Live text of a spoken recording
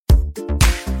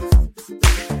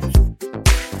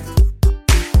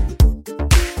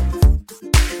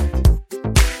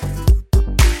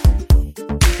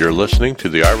You're listening to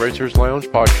the iRacers Lounge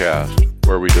podcast,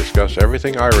 where we discuss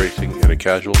everything iRacing in a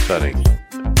casual setting.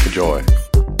 Enjoy.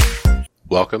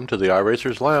 Welcome to the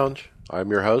iRacers Lounge. I'm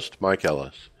your host, Mike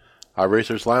Ellis.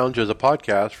 iRacers Lounge is a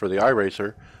podcast for the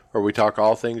iRacer, where we talk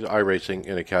all things iRacing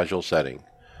in a casual setting.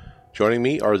 Joining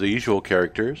me are the usual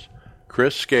characters,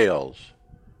 Chris Scales,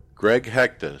 Greg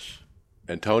Hectus,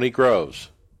 and Tony Groves.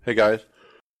 Hey, guys.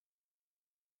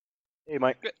 Hey,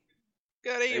 Mike.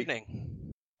 Good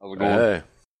evening. How's it going? Hey.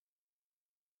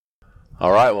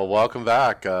 All right, well, welcome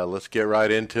back. Let's get right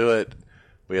into it.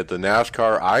 We had the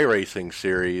NASCAR iRacing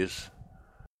series.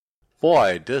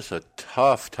 Boy, this is a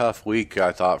tough week,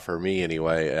 I thought, for me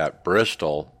anyway, at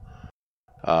Bristol.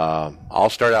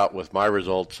 I'll start out with my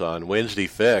results on Wednesday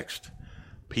fixed.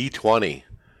 P20.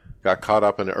 Got caught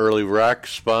up in an early wreck,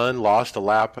 spun, lost a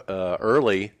lap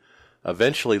early,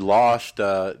 eventually lost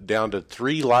down to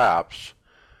 3 laps,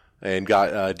 and got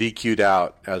DQ'd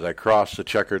out as I crossed the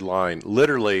checkered line.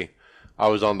 Literally, I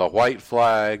was on the white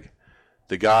flag.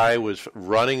 The guy was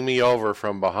running me over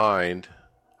from behind.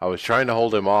 I was trying to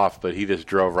hold him off, but he just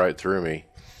drove right through me.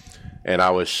 And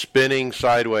I was spinning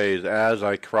sideways as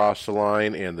I crossed the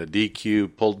line, and the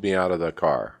DQ pulled me out of the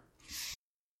car.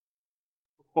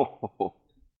 So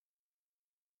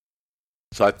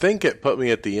I think it put me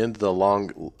at the end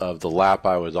of the lap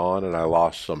I was on, and I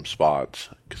lost some spots.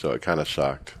 So it kind of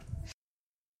sucked.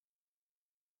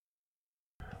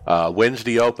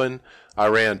 Wednesday Open, I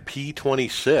ran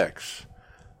P26.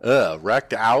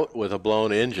 Wrecked out with a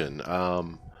blown engine.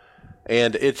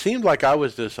 And it seemed like I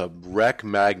was just a wreck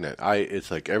magnet.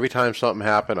 It's like every time something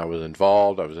happened, I was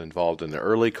involved. I was involved in the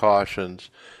early cautions.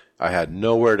 I had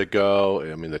nowhere to go.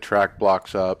 I mean, the track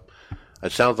blocks up.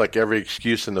 It sounds like every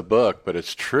excuse in the book, but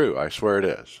it's true. I swear it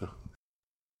is.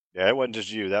 Yeah, it wasn't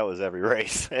just you. That was every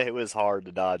race. It was hard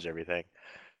to dodge everything.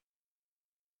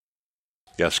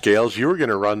 Yeah, Scales, you were going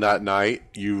to run that night.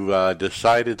 You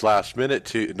decided last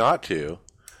minute not to,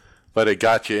 but it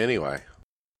got you anyway.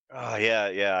 Oh,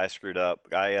 yeah, I screwed up.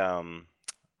 I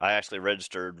actually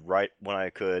registered right when I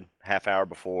could, half hour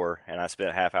before, and I spent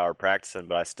a half hour practicing,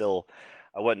 but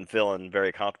I wasn't feeling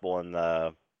very comfortable in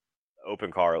the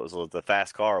open car. The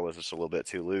fast car was just a little bit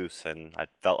too loose, and I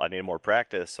felt I needed more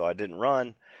practice, so I didn't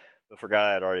run, but forgot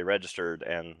I had already registered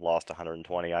and lost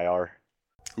 120 IR.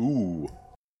 Ooh.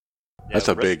 That's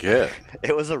a big hit.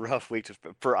 It was a rough week.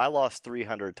 I lost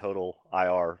 300 total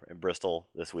IR in Bristol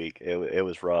this week. It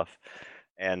was rough.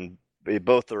 And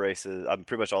both the races,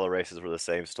 pretty much all the races were the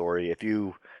same story. If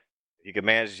you could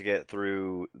manage to get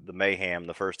through the mayhem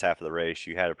the first half of the race,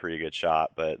 you had a pretty good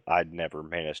shot, but I'd never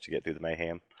managed to get through the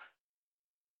mayhem.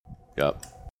 Yep.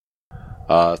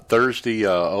 Thursday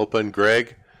Open,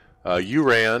 Greg, you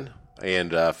ran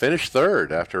and finished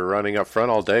third after running up front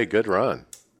all day. Good run.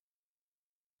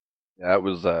 Yeah, it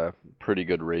was a pretty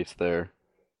good race there.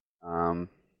 It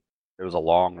was a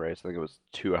long race. I think it was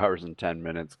 2 hours and 10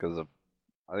 minutes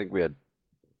I think we had,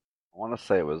 I want to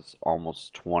say it was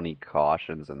almost 20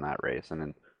 cautions in that race. And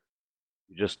then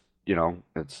you just,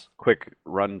 it's quick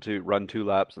run two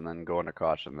laps and then go into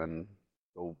caution, then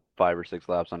go 5 or 6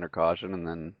 laps under caution and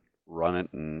then run it.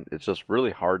 And it's just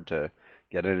really hard to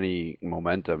get any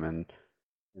momentum. And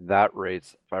in that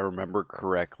race, if I remember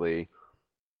correctly,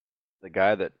 the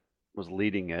guy that was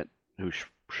leading it, who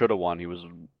should have won, he was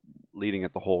leading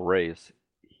it the whole race.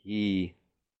 He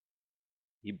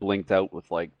blinked out with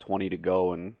like 20 to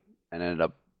go and ended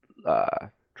up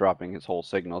dropping his whole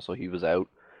signal, so he was out.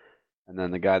 And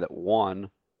then the guy that won,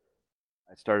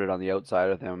 I started on the outside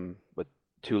of him with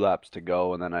 2 laps to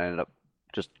go, and then I ended up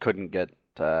just couldn't get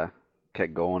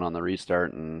going on the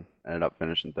restart and ended up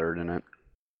finishing third in it.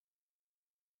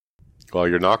 Well,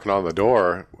 you're knocking on the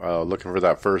door, looking for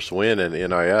that first win in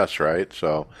NIS, right?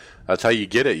 So that's how you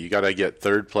get it. You got to get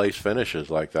third place finishes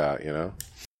like that,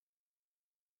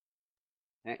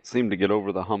 Can't seem to get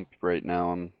over the hump right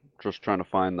now. I'm just trying to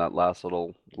find that last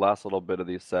little bit of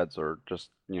these sets, or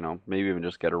just maybe even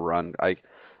just get a run. I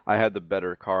had the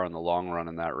better car in the long run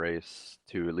in that race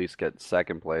to at least get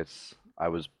second place.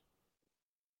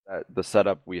 The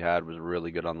setup we had was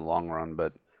really good on the long run,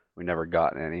 but we never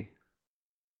got any.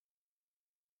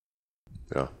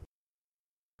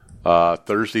 Yeah.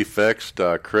 Thursday fixed,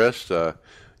 Chris.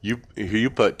 You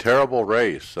put terrible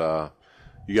race.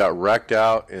 You got wrecked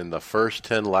out in the first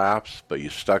 10 laps, but you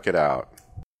stuck it out.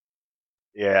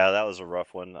 Yeah, that was a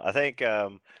rough one. I think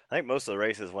most of the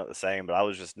races went the same, but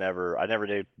I never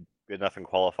did good enough in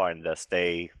qualifying to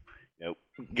stay,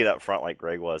 get up front like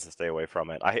Greg was and stay away from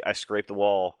it. I scraped the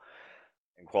wall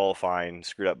in qualifying,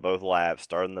 screwed up both laps,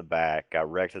 started in the back, got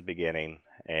wrecked at the beginning,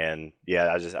 and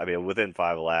yeah, within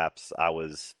 5 laps, I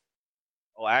was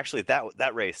Oh, actually,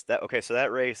 that race, so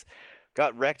that race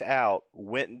got wrecked out,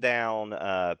 went down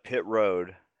pit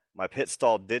road. My pit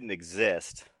stall didn't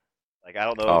exist. Like, I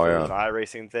don't know Oh if it was yeah. an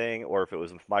iRacing thing or if it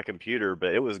was my computer,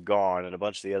 but it was gone, and a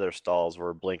bunch of the other stalls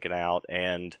were blinking out,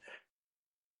 and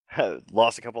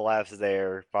lost a couple laps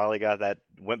there. Finally got that,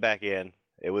 went back in.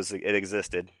 It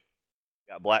existed.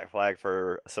 Got black flag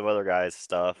for some other guy's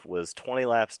stuff. Was 20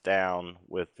 laps down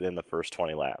within the first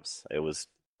 20 laps. It was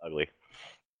ugly.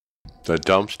 The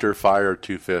dumpster fire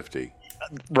 250.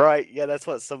 Right? Yeah, that's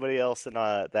what somebody else in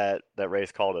that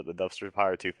race called it, the dumpster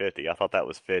fire 250. I thought that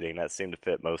was fitting. That seemed to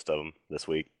fit most of them this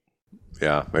week.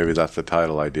 Yeah, maybe that's the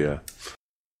title idea.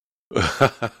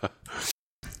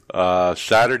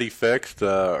 Saturday fixed.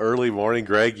 Early morning,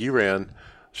 Greg, you ran.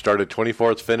 Started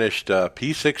 24th, finished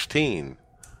P16.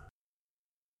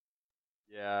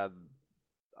 Yeah,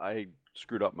 I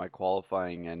screwed up my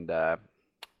qualifying, and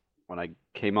when I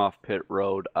came off pit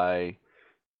road, I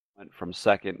went from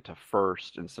second to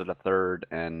first instead of third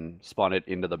and spun it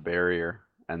into the barrier,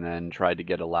 and then tried to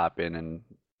get a lap in and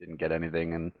didn't get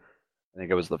anything. And I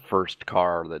think it was the first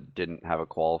car that didn't have a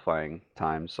qualifying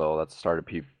time, so that started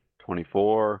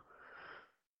P24.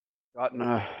 Got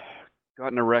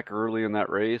in a wreck early in that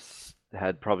race. I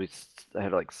had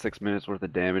like 6 minutes worth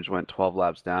of damage. Went 12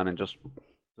 laps down and just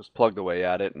plugged away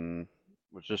at it and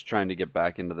was just trying to get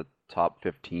back into the top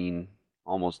 15.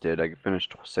 Almost did. I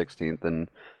finished 16th and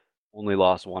only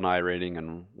lost one I rating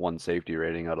and one safety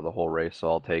rating out of the whole race, so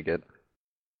I'll take it.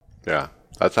 Yeah,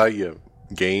 that's how you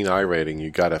gain I rating.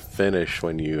 You got to finish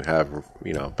when you have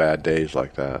bad days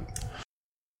like that.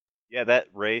 Yeah, that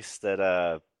race that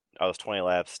I was 20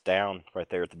 laps down right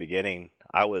there at the beginning.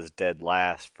 I was dead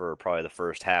last for probably the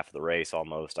first half of the race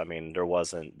almost. I mean, there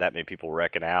wasn't that many people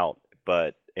wrecking out,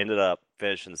 but ended up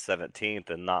finishing 17th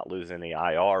and not losing any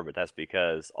IR, but that's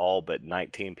because all but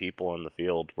 19 people in the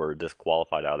field were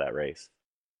disqualified out of that race.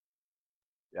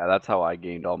 Yeah, that's how I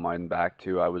gained all mine back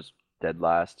too. I was dead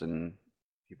last and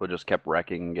people just kept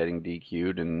wrecking and getting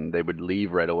DQ'd, and they would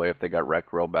leave right away if they got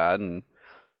wrecked real bad, and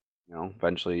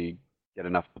eventually get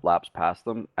enough laps past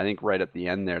them. I think right at the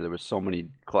end there was so many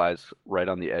guys right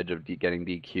on the edge of getting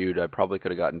DQ'd. I probably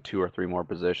could have gotten 2 or 3 more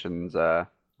positions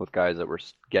with guys that were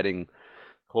getting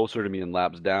closer to me in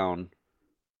laps down,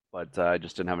 but I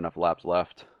just didn't have enough laps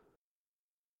left.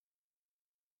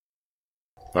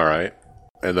 All right.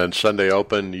 And then Sunday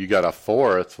Open, you got a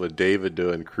 4th with David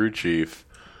doing crew chief.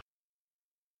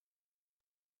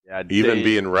 Yeah, Even Dave,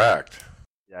 being wrecked.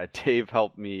 Yeah, Dave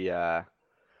helped me out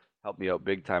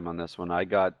big time on this one. I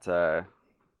got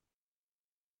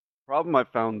problem I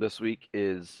found this week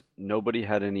is nobody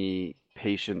had any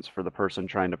patience for the person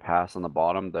trying to pass on the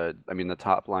bottom. The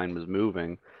top line was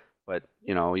moving, but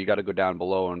you got to go down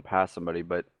below and pass somebody.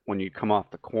 But when you come off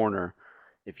the corner,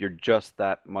 if you're just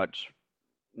that much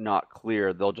not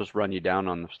clear, they'll just run you down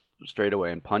on the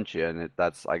straightaway and punch you. And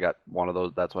I got one of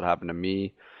those. That's what happened to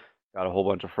me. Got a whole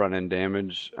bunch of front end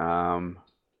damage. Got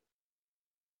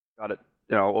it,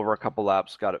 over a couple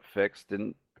laps, got it fixed.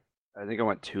 I think I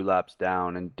went 2 laps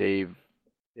down, and Dave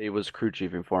was crew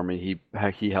chiefing for me.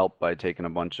 He helped by taking a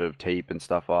bunch of tape and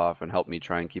stuff off and helped me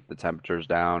try and keep the temperatures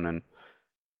down. And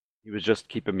he was just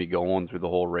keeping me going through the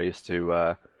whole race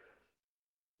to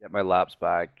get my laps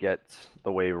back, get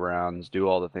the wave rounds, do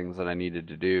all the things that I needed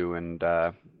to do, and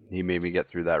he made me get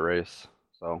through that race.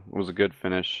 So it was a good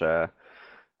finish. I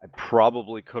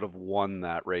probably could have won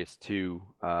that race too.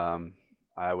 I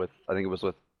think it was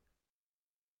with,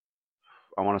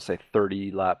 I want to say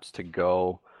 30 laps to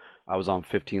go. I was on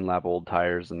 15 lap old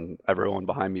tires and everyone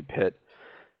behind me pit.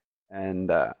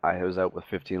 And I was out with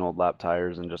 15 old lap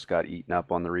tires and just got eaten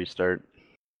up on the restart.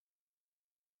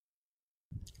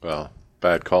 Well,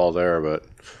 bad call there, but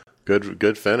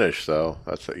good finish though.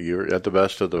 You're at the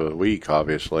best of the week,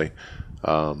 obviously.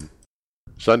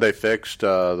 Sunday fixed,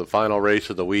 the final race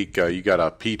of the week. You got a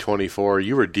P24.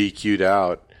 You were DQ'd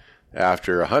out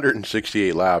after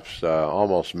 168 laps.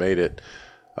 Almost made it.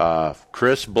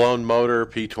 Chris blown motor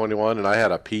P21, and I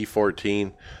had a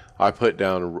P14.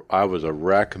 I was a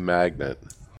wreck magnet.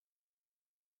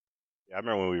 Yeah, I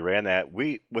remember when we ran that.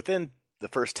 Within the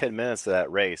first 10 minutes of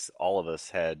that race, all of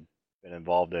us had been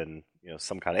involved in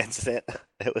some kind of incident.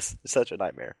 It was such a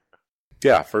nightmare.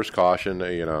 Yeah, first caution.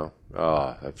 That's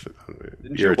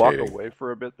Didn't irritating. you walk away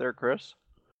for a bit there, Chris?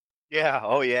 Yeah.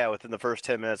 Oh, yeah. Within the first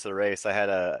 10 minutes of the race, I had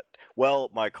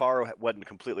my car wasn't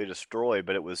completely destroyed,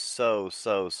 but it was so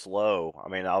slow. I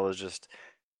mean, I was just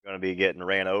going to be getting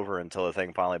ran over until the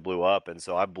thing finally blew up. And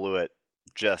so I blew it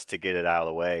just to get it out of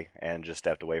the way and just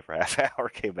stepped away for half an hour,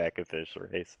 came back and finished the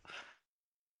race.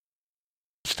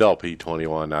 Still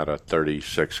P21 out of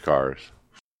 36 cars.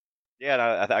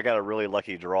 Yeah, and I got a really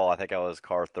lucky draw. I think I was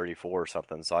car 34 or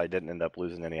something, so I didn't end up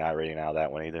losing any iRating out of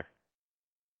that one either.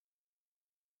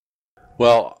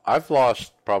 Well, I've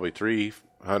lost probably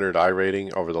 300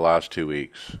 iRating over the last 2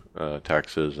 weeks,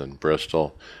 Texas and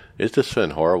Bristol. It's just been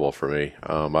horrible for me.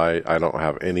 I don't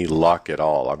have any luck at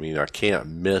all. I mean, I can't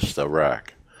miss the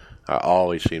wreck. I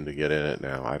always seem to get in it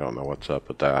now. I don't know what's up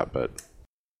with that, but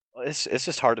Well, it's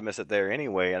just hard to miss it there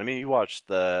anyway. I mean, you watch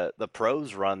the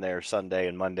pros run there Sunday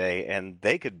and Monday, and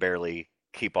they could barely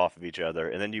keep off of each other.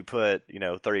 And then you put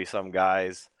 30 some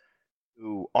guys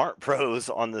who aren't pros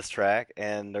on this track,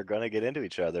 and they're going to get into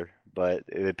each other. But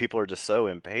people are just so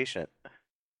impatient.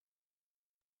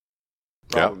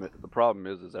 The problem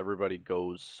is everybody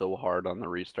goes so hard on the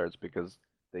restarts because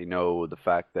they know the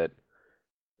fact that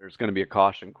there's going to be a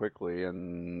caution quickly,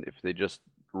 and if they just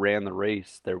ran the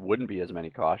race, there wouldn't be as many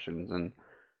cautions. And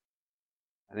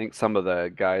I think some of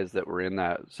the guys that were in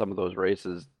some of those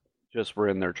races just were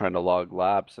in there trying to log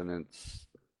laps, and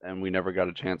we never got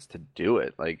a chance to do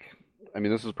it. Like, I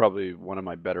mean, this is probably one of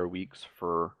my better weeks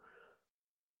for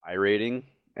iRating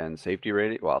and safety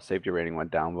rating. Well, safety rating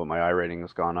went down, but my iRating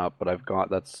has gone up. But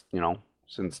that's,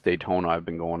 since Daytona, I've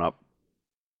been going up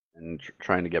and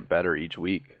trying to get better each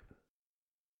week.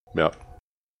 yeah.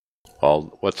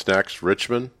 Well, what's next?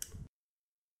 Richmond?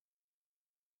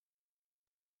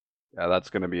 Yeah, that's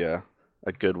going to be a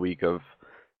good week of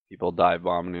people dive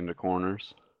bombing into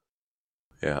corners.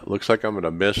 Yeah, it looks like I'm going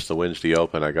to miss the Wednesday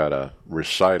Open. I got a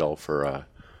recital for a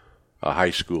high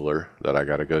schooler that I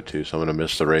got to go to, so I'm going to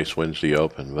miss the race Wednesday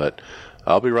Open. But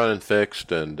I'll be running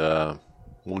fixed, and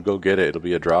we'll go get it. It'll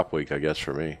be a drop week, I guess,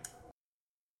 for me.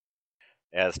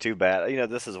 Yeah, it's too bad.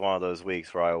 This is one of those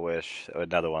weeks where I wish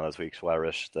another one of those weeks where I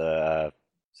wish the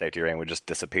safety rating would just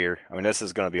disappear. I mean, this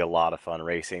is going to be a lot of fun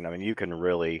racing. I mean, you can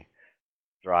really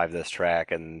drive this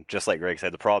track, and just like Greg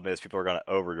said, the problem is people are going to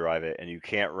overdrive it, and you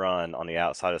can't run on the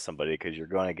outside of somebody because you're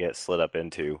going to get slid up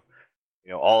into.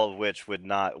 All of which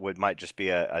might just be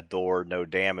a door, no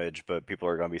damage, but people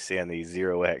are going to be seeing these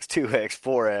 0x, 2x,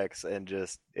 4x, and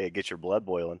just it gets your blood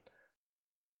boiling.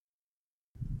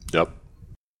 Yep.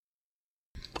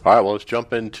 All right, well, let's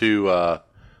jump into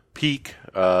Peak.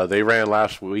 They ran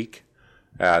last week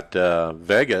at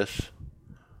Vegas.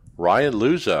 Ryan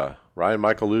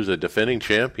Michael Luza, defending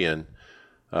champion,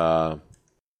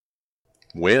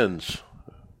 wins.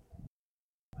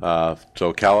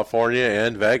 So California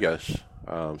and Vegas.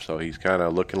 So he's kind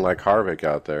of looking like Harvick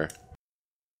out there.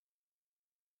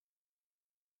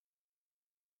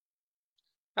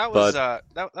 That was that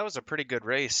was a pretty good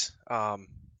race.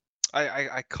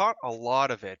 I caught a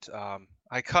lot of it.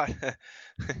 I caught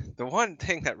the one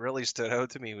thing that really stood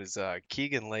out to me was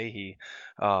Keegan Leahy.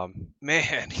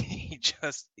 Man, he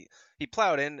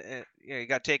plowed in. And, he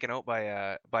got taken out by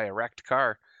a wrecked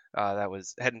car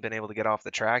that hadn't been able to get off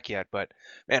the track yet. But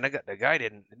man, the guy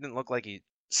didn't look like he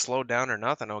slowed down or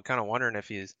nothing. I was kind of wondering if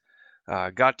he's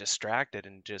got distracted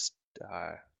and just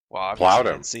obviously plowed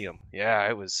him. didn't see him. Yeah,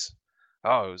 it was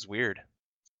weird.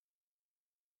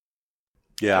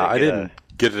 Yeah, I didn't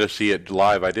get to see it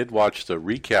live. I did watch the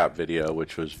recap video,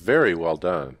 which was very well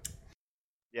done.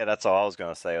 Yeah, that's all I was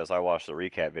going to say. I watched the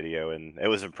recap video, and it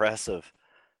was impressive.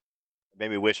 It made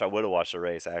me wish I would have watched the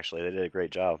race, actually. They did a great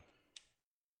job.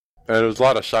 And there was a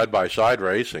lot of side-by-side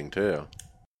racing, too.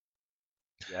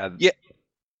 Yeah.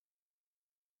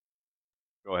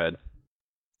 Go ahead.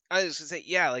 I was gonna say,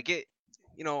 yeah, like it.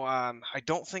 I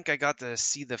don't think I got to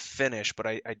see the finish, but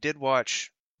I did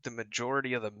watch the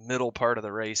majority of the middle part of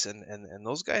the race, and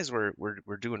those guys were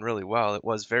doing really well. It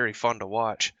was very fun to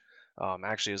watch.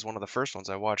 Actually, it was one of the first ones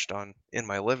I watched in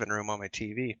my living room on my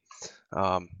TV.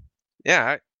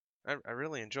 Yeah, I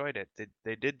really enjoyed it.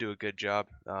 They did do a good job.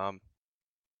 Man,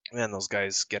 those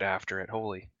guys get after it.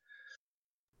 Holy.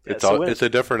 It's a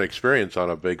different experience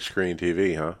on a big screen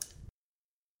TV, huh?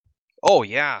 Oh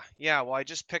yeah. Well, I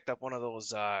just picked up one of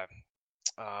those.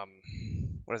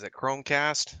 What is it,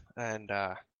 Chromecast, and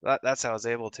that's how I was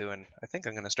able to, and I think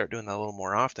I'm going to start doing that a little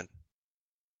more often.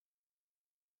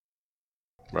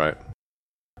 Right.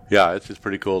 Yeah, it's just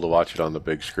pretty cool to watch it on the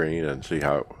big screen and see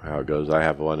how it goes. I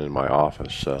have one in my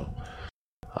office, so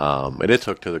and it's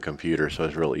hooked to the computer, so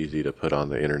it's real easy to put on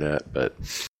the internet. But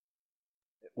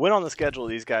when on the schedule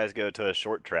these guys go to a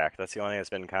short track, that's the only thing that's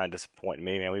been kind of disappointing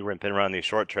me, man. We've been running these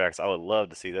short tracks. I would love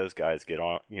to see those guys get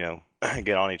on,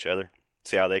 get on each other,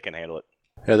 see how they can handle it.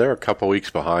 Yeah, they're a couple weeks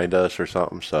behind us or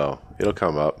something, so it'll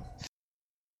come up.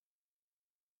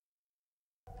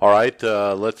 All right,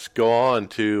 let's go on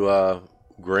to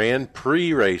Grand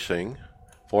Prix racing,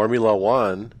 Formula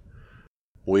One.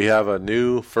 We have a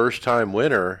new first-time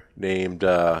winner named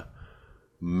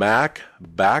Mac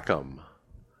Backham.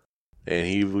 and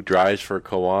he drives for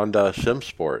Kawanda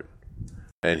Simsport.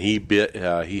 And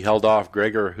he held off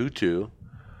Gregor Hutu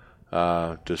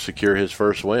to secure his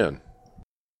first win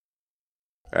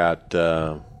at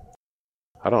I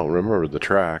don't remember the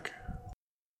track.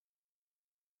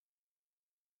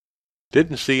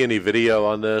 Didn't see any video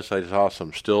on this. I saw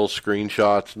some still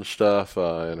screenshots and stuff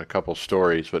and a couple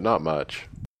stories, but not much.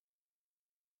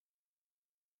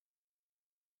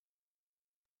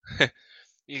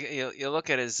 You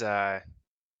look at his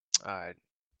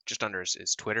just under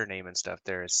his Twitter name and stuff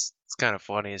there. It's kind of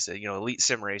funny. Is elite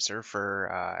sim racer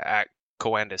for at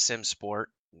Coanda Sim Sport,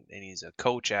 and he's a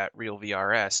coach at Real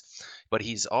VRS, but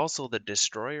he's also the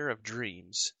destroyer of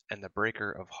dreams and the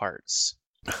breaker of hearts.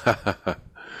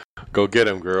 Go get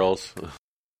him, girls.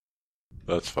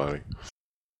 That's funny.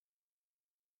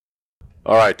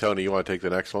 All right, Tony, you want to take the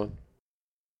next one?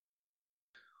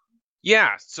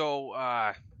 Yeah,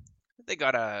 so they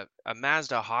got a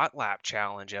Mazda Hot Lap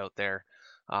challenge out there.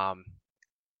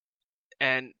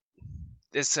 And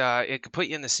this it could put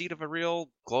you in the seat of a real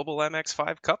Global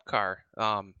MX-5 Cup car.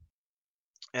 Well,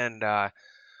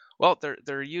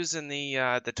 they're using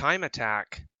the time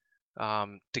attack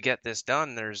to get this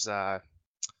done. There's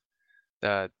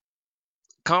the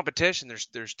competition.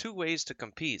 There's two ways to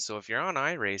compete. So if you're on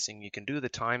iRacing, you can do the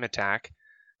time attack,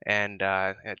 and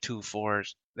at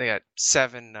 2-4, they got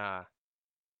 7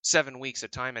 weeks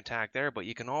of time attack there. But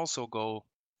you can also go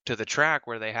to the track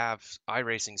where they have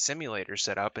iRacing simulators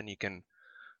set up, and you can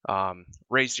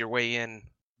race your way in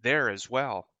there as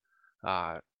well.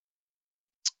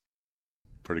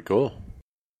 Pretty cool.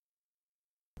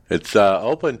 It's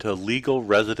open to legal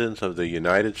residents of the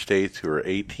United States who are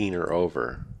 18 or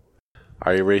over.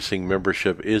 iRacing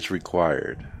membership is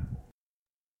required.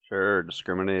 Sure,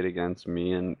 discriminate against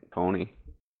me and Pony.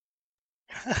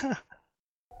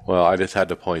 Well, I just had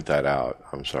to point that out.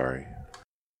 I'm sorry.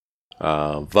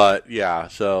 But yeah,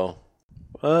 so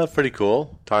pretty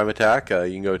cool. Time attack.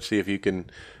 You can go see if you can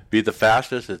be the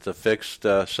fastest. It's a fixed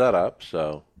setup,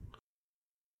 so.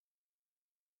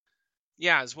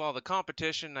 Yeah, as well. The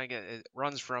competition, it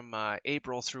runs from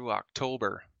April through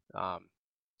October.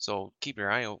 So keep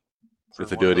your eye out. You have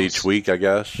to do it each week, I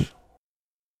guess.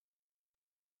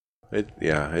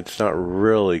 It's not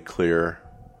really clear.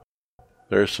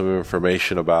 There's some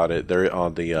information about it. They're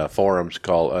on the forums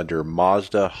called under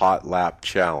Mazda Hot Lap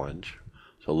Challenge.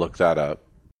 So look that up.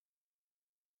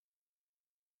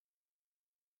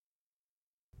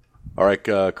 All right,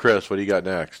 Chris, what do you got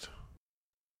next?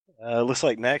 Looks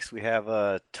like next we have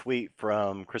a tweet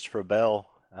from Christopher Bell.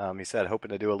 He said,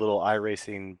 hoping to do a little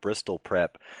iRacing Bristol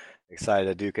prep. Excited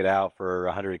to duke it out for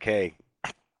 100K.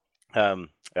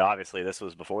 Obviously, this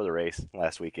was before the race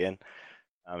last weekend.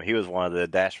 He was one of the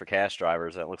Dash for Cash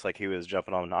drivers. It looks like he was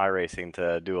jumping on iRacing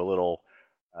to do a little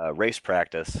race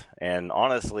practice. And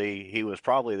honestly, he was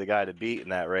probably the guy to beat in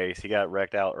that race. He got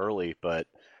wrecked out early, but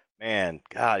man,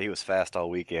 God, he was fast all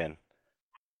weekend.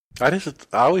 I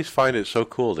always find it so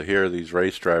cool to hear these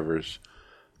race drivers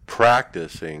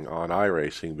practicing on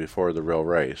iRacing before the real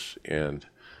race, and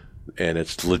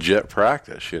it's legit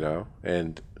practice,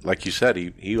 And like you said,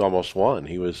 he almost won.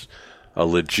 He was a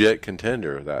legit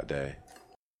contender that day.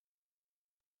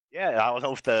 Yeah, I don't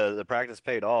know if the practice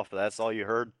paid off, but that's all you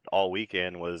heard all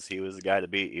weekend was he was the guy to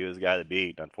beat. He was the guy to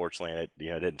beat. Unfortunately, it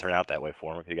didn't turn out that way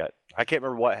for him. I can't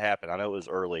remember what happened. I know it was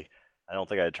early. I don't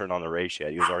think I had turned on the race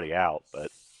yet. He was already out,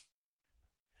 but.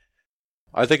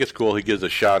 I think it's cool. He gives a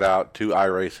shout out to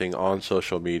iRacing on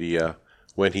social media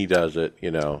when he does it,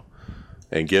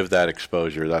 and give that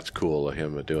exposure. That's cool of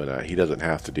him doing that. He doesn't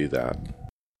have to do that.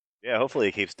 Yeah, hopefully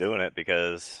he keeps doing it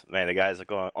because, man, the guy's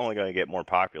only going to get more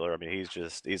popular. I mean,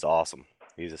 he's awesome.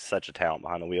 He's just such a talent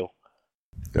behind the wheel.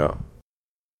 Yeah.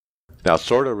 Now,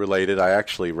 sort of related, I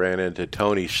actually ran into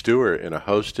Tony Stewart in a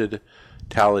hosted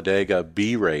Talladega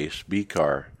B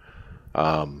car.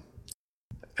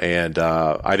 And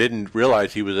I didn't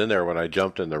realize he was in there when I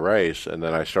jumped in the race, and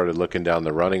then I started looking down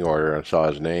the running order and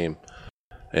saw his name.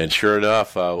 And sure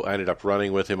enough, I ended up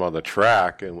running with him on the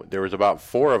track, and there was about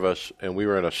 4 of us, and we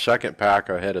were in a second pack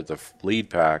ahead of the lead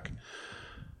pack,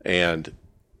 and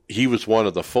he was one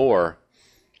of the 4.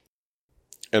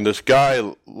 And this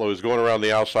guy was going around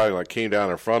the outside and came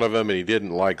down in front of him, and he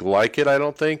didn't like it, I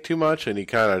don't think, too much, and he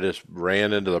kind of just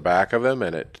ran into the back of him,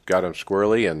 and it got him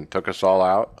squirrely and took us all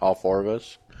out, all 4 of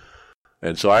us.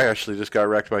 And so I actually just got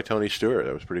wrecked by Tony Stewart.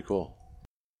 That was pretty cool.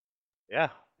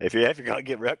 Yeah. If you're going to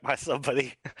get wrecked by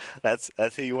somebody, that's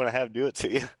who you want to have do it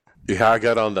to you. Yeah, I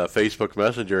got on the Facebook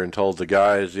Messenger and told the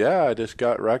guys, yeah, I just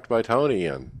got wrecked by Tony,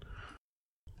 and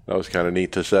that was kind of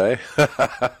neat to say.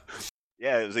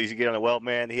 Yeah, it was easy to get on the well,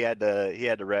 man. He had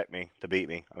to wreck me to beat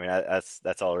me. I mean,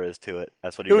 that's all there is to it.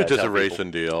 That's what It you was got to just tell a people.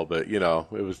 racing deal, but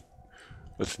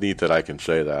it's neat that I can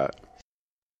say that.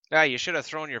 Yeah, you should have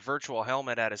thrown your virtual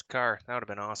helmet at his car. That would have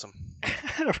been awesome.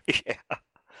 Yeah.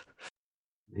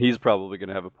 He's probably going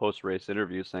to have a post-race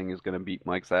interview saying he's going to beat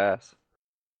Mike's ass.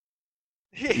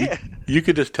 Yeah. You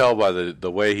could just tell by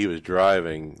the way he was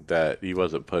driving that he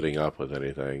wasn't putting up with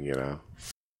anything,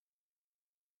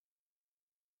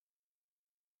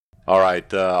 All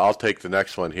right, I'll take the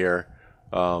next one here.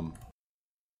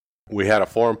 We had a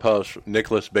forum post,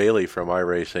 Nicholas Bailey from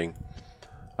iRacing,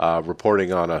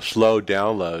 reporting on a slow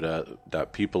download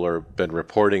that people have been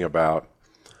reporting about.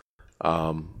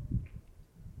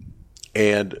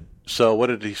 And so what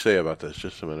did he say about this?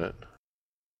 Just a minute.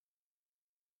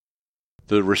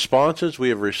 The responses we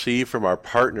have received from our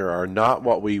partner are not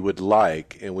what we would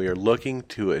like, and we are looking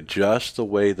to adjust the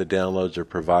way the downloads are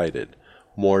provided.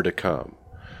 More to come.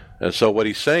 And so what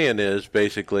he's saying is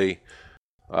basically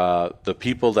the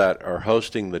people that are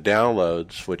hosting the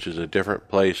downloads, which is a different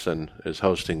place than is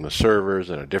hosting the servers,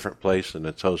 and a different place than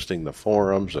it's hosting the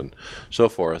forums and so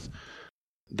forth,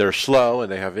 they're slow and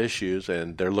they have issues,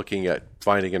 and they're looking at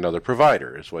finding another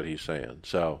provider, is what he's saying.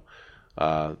 So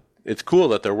it's cool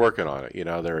that they're working on it.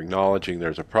 They're acknowledging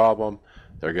there's a problem.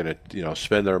 They're going to,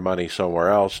 spend their money somewhere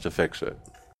else to fix it.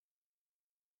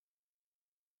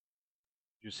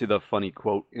 Did you see the funny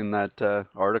quote in that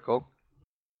article?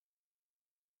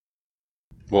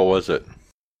 What was it?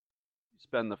 You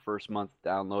spend the first month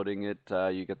downloading it,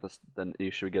 then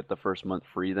you should get the first month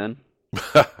free then.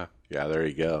 Yeah, there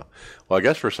you go. Well, I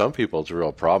guess for some people it's a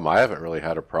real problem. I haven't really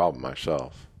had a problem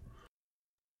myself.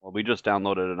 Well, we just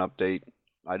downloaded an update.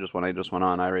 When I just went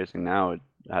on iRacing now, it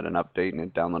had an update and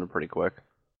it downloaded pretty quick.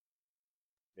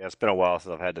 Yeah, it's been a while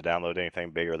since I've had to download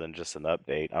anything bigger than just an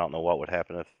update. I don't know what would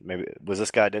happen if was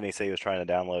this guy, didn't he say he was trying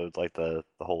to download like the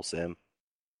whole sim?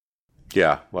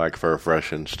 Yeah, like for a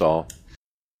fresh install.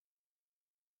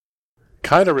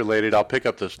 Kind of related, I'll pick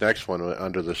up this next one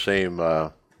under the same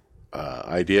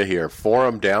idea here.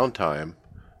 Forum downtime.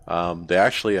 They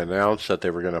actually announced that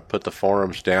they were going to put the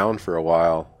forums down for a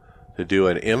while to do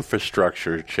an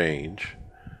infrastructure change.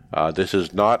 This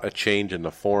is not a change in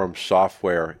the forum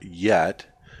software yet,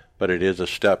 but it is a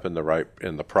step in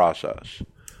the process.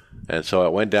 And so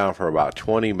it went down for about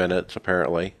 20 minutes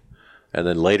apparently, and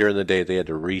then later in the day they had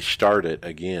to restart it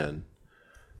again.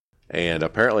 And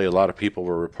apparently a lot of people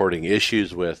were reporting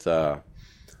issues with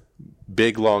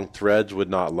big long threads would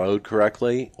not load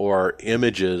correctly, or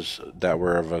images that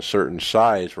were of a certain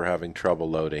size were having trouble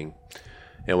loading.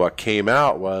 And what came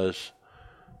out was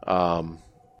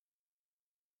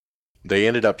they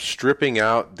ended up stripping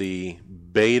out the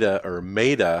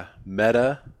metadata,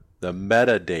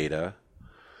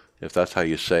 if that's how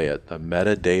you say it, the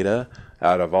metadata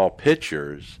out of all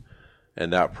pictures,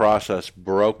 and that process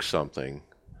broke something.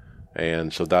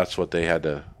 And so that's what they had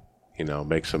to,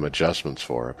 make some adjustments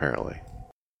for, apparently.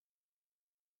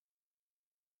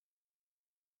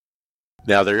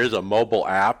 Now, there is a mobile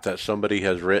app that somebody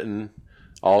has written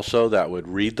also that would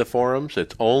read the forums.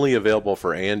 It's only available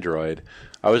for Android.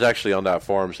 I was actually on that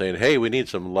forum saying, hey, we need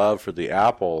some love for the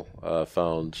Apple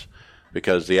phones,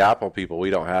 because the Apple people, we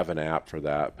don't have an app for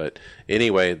that. But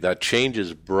anyway, that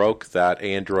changes broke that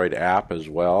Android app as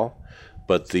well.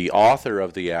 But the author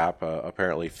of the app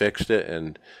apparently fixed it,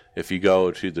 and if you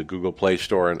go to the Google Play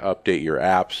Store and update your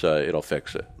apps, it'll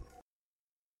fix it.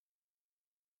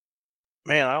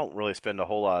 Man, I don't really spend a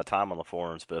whole lot of time on the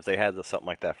forums, but if they had something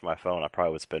like that for my phone, I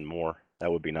probably would spend more.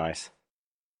 That would be nice.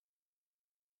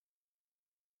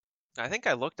 I think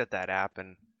I looked at that app,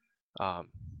 and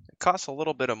it costs a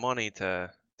little bit of money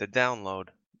to download.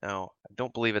 Now, I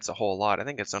don't believe it's a whole lot. I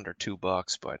think it's under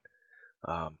 $2, but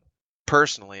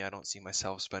personally, I don't see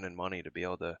myself spending money to be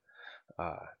able to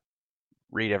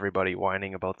read everybody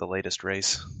whining about the latest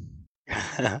race.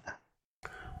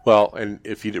 Well, and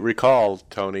if you recall,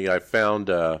 Tony, I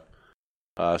found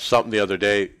something the other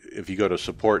day. If you go to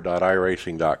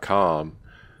support.iracing.com,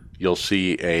 you'll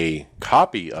see a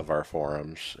copy of our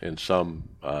forums in some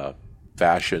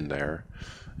fashion there.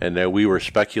 And then we were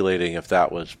speculating if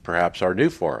that was perhaps our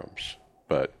new forums,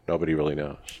 but nobody really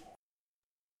knows.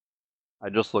 I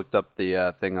just looked up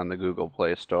the thing on the Google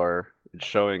Play Store. It's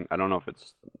showing, I don't know if it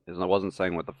wasn't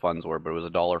saying what the funds were, but it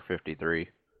was $1.53.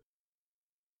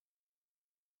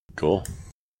 Cool.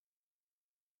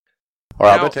 All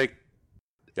right, I'm going to take...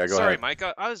 Yeah, go Sorry, ahead. Mike.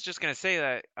 I was just going to say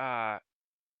that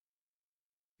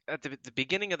at the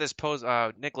beginning of this post,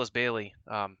 Nicholas Bailey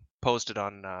posted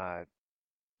on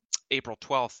April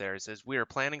 12th there. It says, we are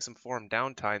planning some forum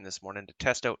downtime this morning to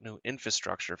test out new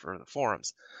infrastructure for the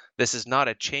forums. This is not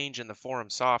a change in the forum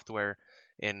software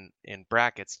in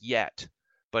brackets yet,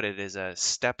 but it is a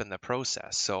step in the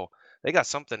process. So they got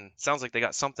something, sounds like they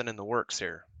got something in the works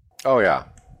here. Oh, yeah.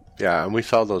 Yeah, and we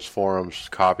saw those forums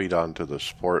copied onto the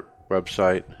sport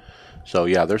website. So,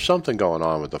 yeah, there's something going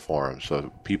on with the forums.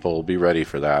 So people will be ready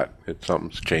for that.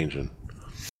 Something's changing.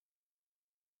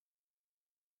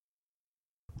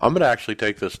 I'm going to actually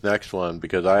take this next one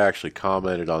because I actually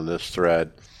commented on this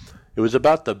thread. It was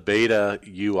about the beta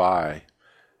UI.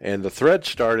 And the thread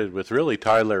started with really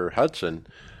Tyler Hudson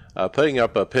putting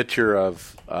up a picture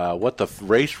of what the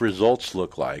race results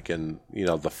look like. And,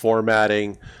 the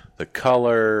formatting, the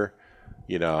color,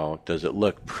 does it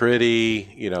look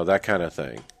pretty, that kind of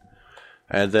thing.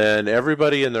 And then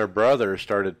everybody and their brother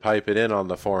started piping in on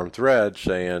the forum thread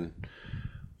saying,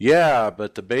 yeah,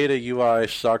 but the beta UI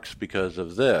sucks because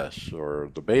of this, or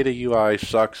the beta UI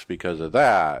sucks because of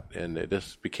that. And it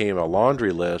just became a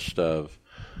laundry list of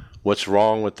what's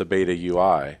wrong with the beta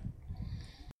UI.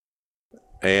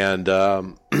 And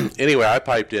anyway, I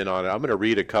piped in on it. I'm going to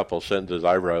read a couple sentences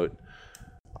I wrote.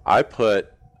 I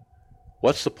put,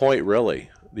 what's the point really?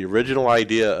 The original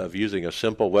idea of using a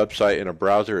simple website in a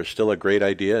browser is still a great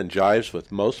idea and jives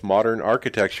with most modern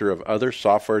architecture of other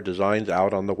software designs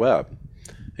out on the web.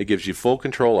 It gives you full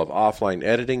control of offline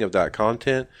editing of that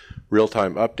content,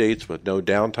 real-time updates with no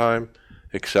downtime,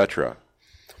 etc.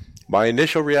 My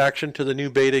initial reaction to the new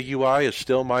beta UI is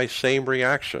still my same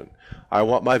reaction. I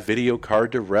want my video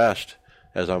card to rest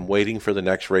as I'm waiting for the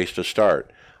next race to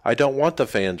start. I don't want the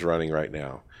fans running right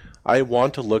now. I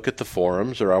want to look at the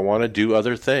forums or I want to do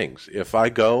other things. If I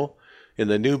go in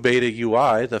the new beta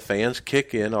UI, the fans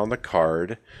kick in on the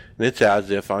card and it's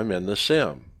as if I'm in the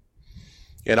sim.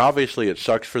 And obviously it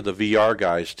sucks for the VR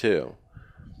guys too.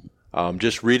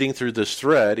 Just reading through this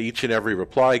thread, each and every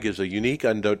reply gives a unique,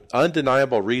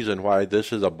 undeniable reason why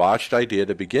this is a botched idea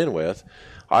to begin with.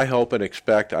 I hope and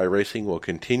expect iRacing will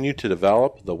continue to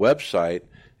develop the website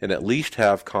and at least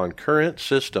have concurrent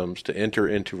systems to enter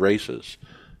into races.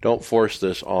 Don't force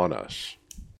this on us.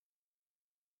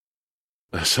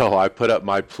 So I put up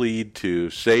my plea to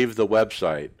save the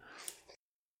website.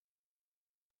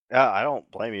 Yeah, I don't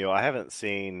blame you. I know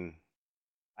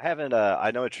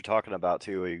what you're talking about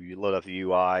too. You load up the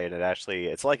UI and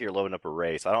it's like you're loading up a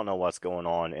race. I don't know what's going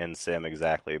on in Sim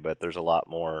exactly, but there's a lot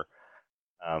more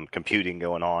computing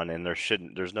going on, and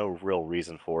there's no real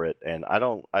reason for it. And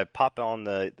I pop on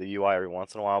the UI every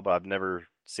once in a while, but I've never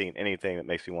seen anything that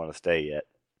makes me want to stay yet.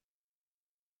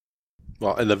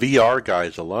 Well, and the VR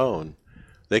guys alone,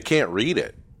 they can't read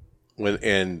it.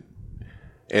 And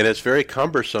it's very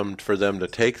cumbersome for them to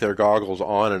take their goggles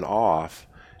on and off.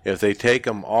 If they take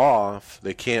them off,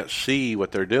 they can't see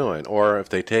what they're doing. Or if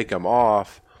they take them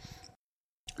off,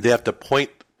 they have to point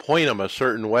them a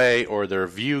certain way, or their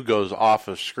view goes off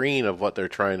of screen of what they're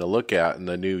trying to look at in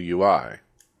the new UI.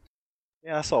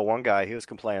 Yeah, I saw one guy, he was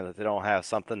complaining that they don't have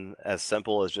something as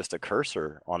simple as just a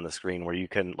cursor on the screen where you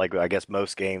can, like, I guess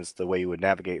most games, the way you would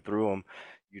navigate through them,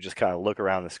 you just kind of look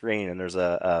around the screen and there's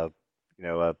a dot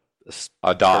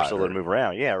cursor that move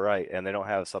around. Yeah, right. And they don't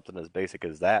have something as basic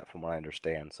as that, from what I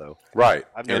understand. So right,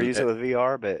 I've never used it with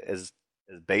VR, but as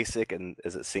basic and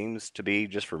as it seems to be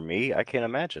just for me, I can't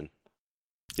imagine.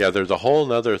 Yeah, there's a whole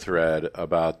nother thread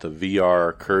about the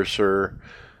VR cursor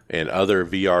and other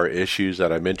VR issues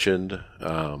that I mentioned.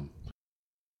 The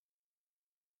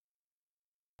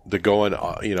going,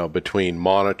 between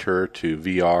monitor to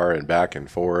VR and back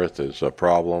and forth is a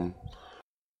problem.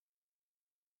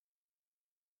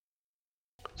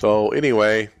 So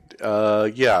anyway,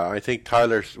 I think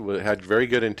Tyler had very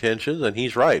good intentions, and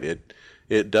he's right.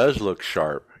 It does look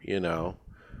sharp,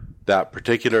 That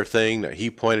particular thing that he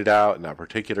pointed out in that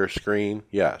particular screen,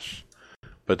 yes.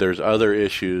 But there's other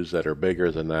issues that are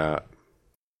bigger than that.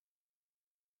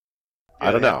 Yeah,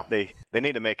 I don't know. They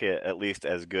need to make it at least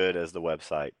as good as the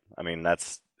website. I mean,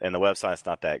 and the website's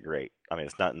not that great. I mean,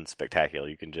 it's nothing spectacular.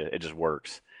 It just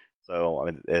works. So, I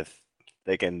mean, if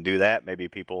they can do that, maybe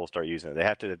people will start using it. They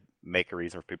have to make a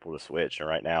reason for people to switch. And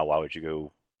right now, why would you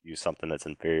go use something that's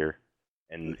inferior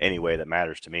in any way that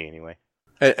matters to me anyway?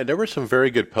 And there were some very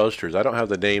good posters. I don't have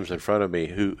the names in front of me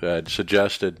who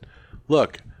suggested,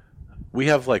 look, we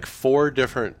have like 4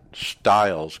 different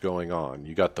styles going on.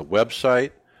 You got the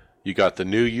website, you got the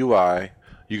new UI,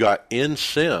 you got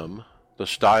in-sim, the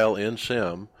style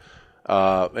in-sim,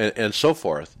 and so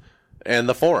forth, and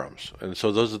the forums. And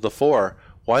so those are the 4.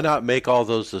 Why not make all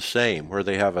those the same, where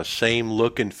they have a same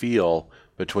look and feel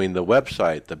between the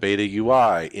website, the beta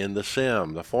UI, in the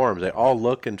sim, the forums? They all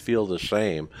look and feel the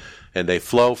same. and they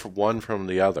flow from one from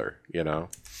the other, you know.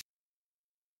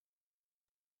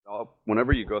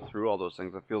 Whenever you go through all those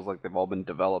things, it feels like they've all been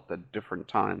developed at different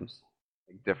times,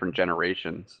 like different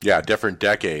generations. Yeah, different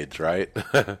decades, right?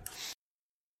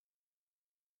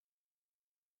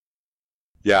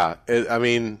 Yeah, I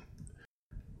mean,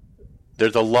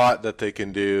 there's a lot that they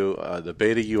can do. The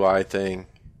beta UI thing,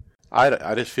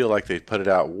 I just feel like they put it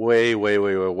out way, way,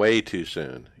 way, way, way too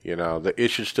soon. You know, it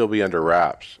should still be under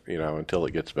wraps, you know, until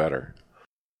it gets better.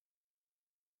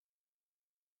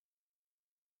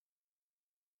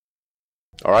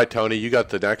 All right, Tony, you got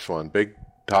the next one. Big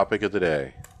topic of the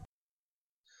day.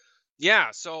 Yeah,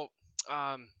 so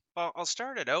I'll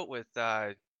start it out with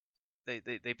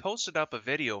they posted up a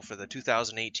video for the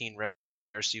 2018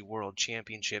 GRC World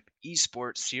Championship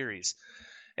Esports Series,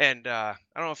 and I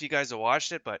don't know if you guys have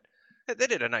watched it, but they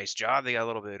did a nice job. They got a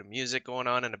little bit of music going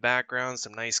on in the background,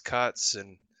 some nice cuts,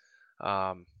 and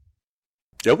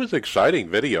it was an exciting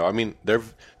video. I mean, the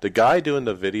guy doing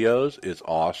the videos is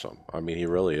awesome. I mean, he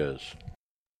really is.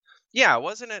 Yeah,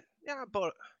 wasn't it? Yeah,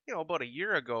 about a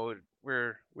year ago,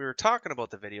 we were talking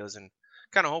about the videos and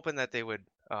kind of hoping that they would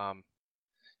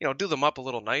do them up a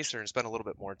little nicer and spend a little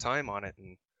bit more time on it.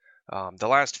 And the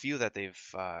last few that they've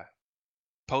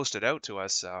posted out to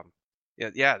us,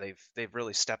 they've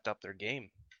really stepped up their game.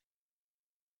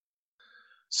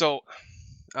 So,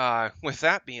 with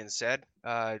that being said,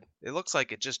 it looks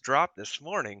like it just dropped this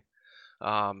morning,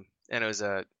 and it was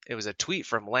a tweet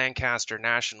from Lancaster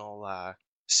National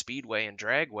Speedway and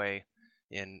Dragway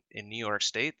in New York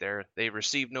State. There, they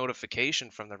received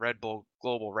notification from the Red Bull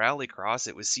Global Rallycross.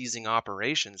 It was ceasing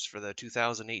operations for the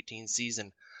 2018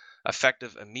 season,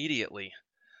 effective immediately.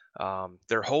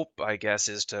 Their hope, I guess,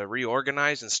 is to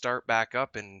reorganize and start back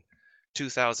up in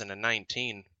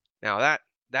 2019. Now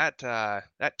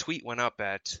that tweet went up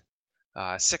at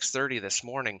 6:30 this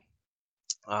morning,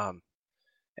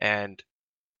 and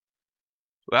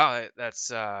well,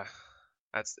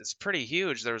 it's pretty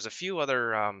huge. There was a few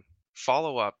other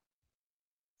follow-up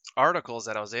articles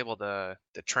that I was able to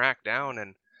track down,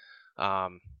 and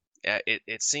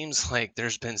it seems like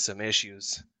there's been some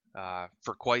issues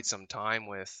for quite some time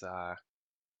with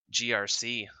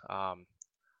GRC.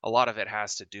 A lot of it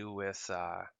has to do with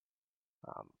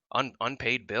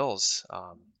unpaid bills.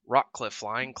 Rockcliffe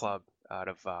Flying Club out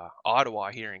of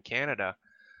Ottawa here in Canada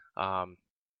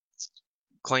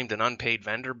claimed an unpaid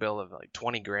vendor bill of like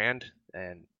 20 grand,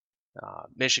 and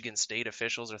Michigan state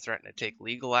officials are threatening to take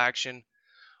legal action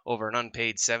over an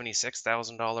unpaid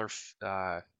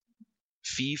 $76,000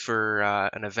 fee for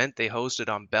an event they hosted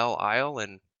on Belle Isle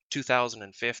in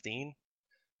 2015.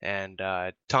 And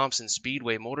Thompson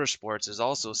Speedway Motorsports is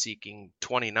also seeking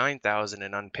 $29,000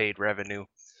 in unpaid revenue.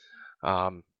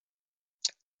 I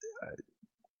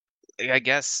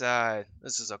guess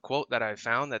this is a quote that I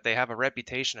found, that they have a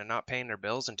reputation of not paying their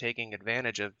bills and taking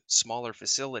advantage of smaller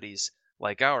facilities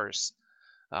like ours.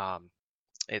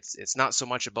 It's not so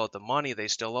much about the money they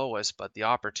still owe us, but the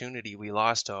opportunity we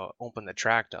lost to open the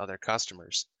track to other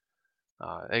customers.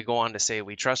 They go on to say,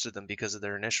 we trusted them because of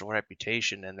their initial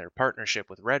reputation and their partnership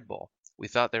with Red Bull. We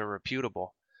thought they were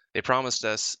reputable. They promised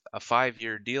us a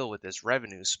 5-year deal with this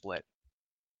revenue split.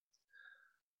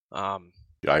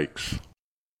 Yikes.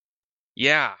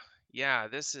 Yeah,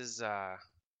 this is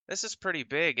pretty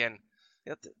big, and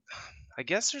I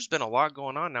guess there's been a lot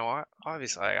going on now.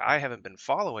 Obviously, I haven't been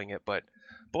following it, but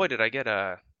boy, did I get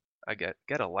a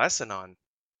lesson on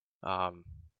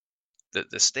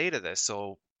the state of this.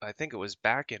 So I think it was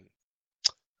back in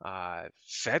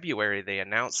February they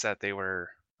announced that they were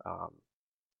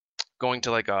going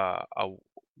to like a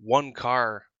one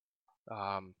car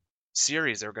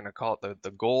series. They're going to call it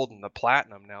the gold and the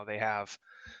platinum. Now they have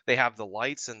the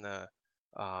lights and the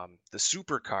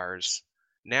supercars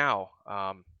now,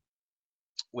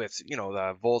 with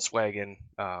the Volkswagen,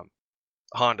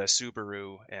 Honda,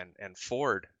 Subaru, and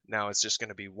Ford. Now it's just going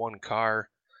to be one car,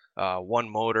 one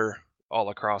motor, all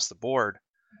across the board.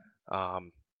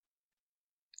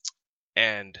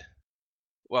 And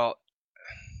well,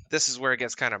 this is where it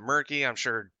gets kind of murky. I'm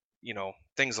sure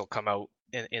things will come out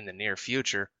in the near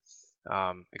future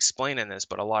explaining this,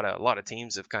 but a lot of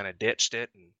teams have kind of ditched it.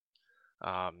 And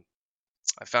I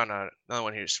found another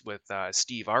one here with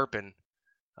Steve Arpin,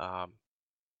 and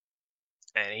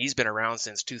he's been around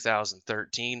since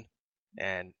 2013,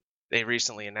 and they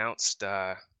recently announced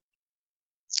that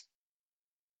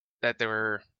they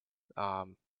were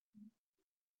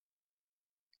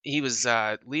he was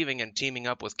leaving and teaming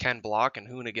up with Ken Block and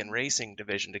Hoonigan Racing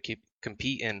Division to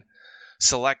compete in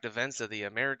select events of the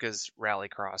America's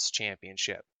Rallycross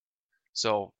Championship.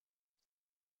 So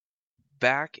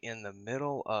back in the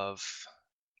middle of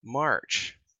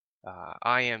March,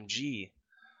 IMG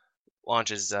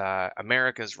launches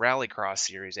America's Rallycross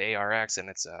Series ARX, and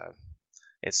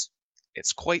it's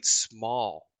quite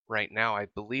small right now. I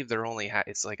believe they're only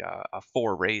it's like a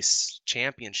 4-race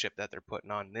championship that they're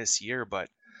putting on this year, but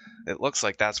it looks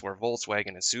like that's where Volkswagen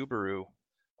and Subaru,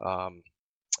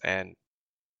 and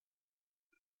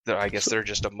I guess they're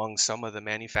just among some of the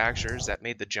manufacturers that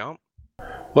made the jump.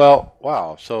 Well,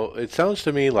 wow. So it sounds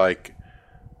to me like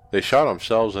they shot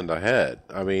themselves in the head.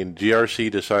 I mean, GRC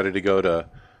decided to go to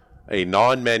a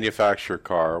non-manufacturer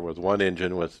car with one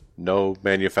engine with no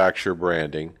manufacturer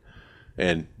branding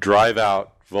and drive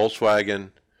out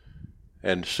Volkswagen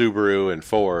and Subaru and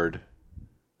Ford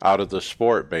out of the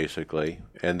sport, basically.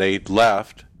 And they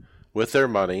left with their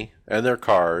money and their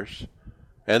cars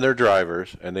and their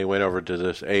drivers, and they went over to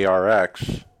this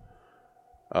ARX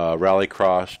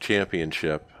Rallycross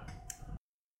Championship.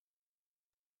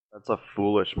 That's a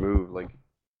foolish move. Like,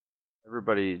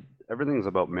 everything's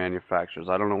about manufacturers.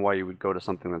 I don't know why you would go to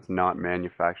something that's not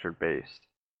manufactured based.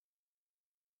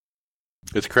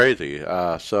 It's crazy.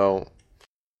 So,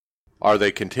 are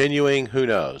they continuing? Who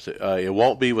knows? It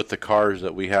won't be with the cars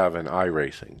that we have in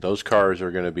iRacing. Those cars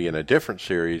are going to be in a different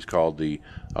series called the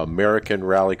American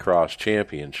Rallycross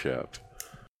Championship.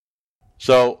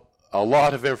 So, a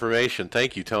lot of information.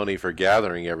 Thank you, Tony, for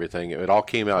gathering everything. It all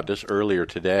came out just earlier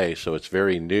today, so it's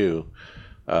very new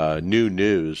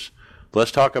news.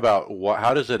 Let's talk about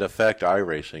how does it affect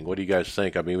iRacing? What do you guys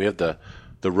think? I mean, we have the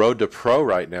Road to Pro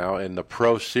right now, and the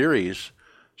Pro Series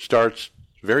starts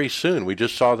very soon. We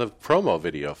just saw the promo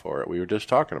video for it. We were just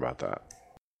talking about that.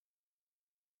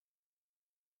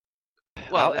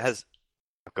 Well,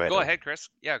 go ahead, Chris.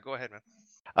 Yeah, go ahead, man.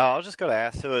 I was just going to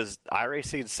ask, so has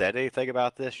iRacing said anything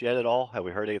about this yet at all? Have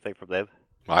we heard anything from them?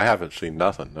 I haven't seen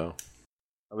nothing, no.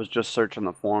 I was just searching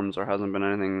the forums. There hasn't been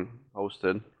anything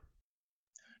posted.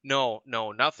 No,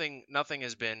 nothing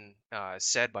has been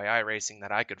said by iRacing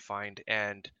that I could find,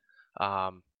 and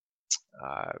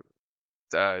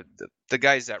the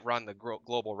guys that run the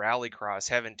Global Rallycross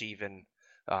haven't even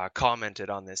commented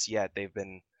on this yet. They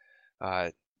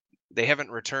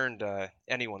haven't returned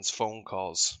anyone's phone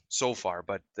calls so far,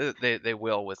 but they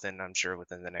will I'm sure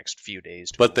within the next few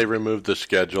days. But they removed the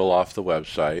schedule off the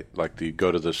website. Like, you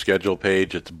go to the schedule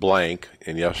page, it's blank,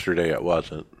 and yesterday it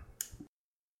wasn't.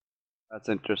 That's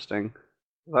interesting.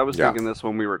 I was thinking this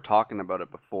when we were talking about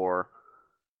it before.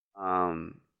 I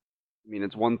mean,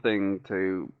 it's one thing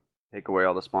to take away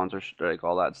all the sponsorship, like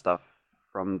all that stuff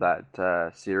from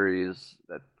that series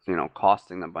that's,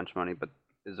 costing them a bunch of money, but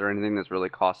is there anything that's really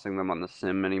costing them on the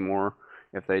sim anymore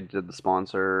if they did the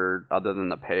sponsor other than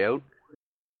the payout?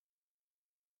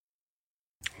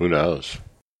 Who knows?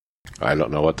 I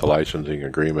don't know what the licensing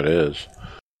agreement is.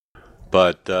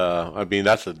 But, I mean,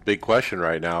 that's a big question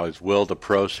right now is, will the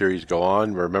Pro Series go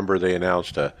on? Remember, they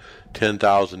announced a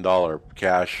 $10,000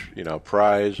 cash,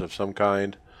 prize of some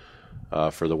kind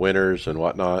for the winners and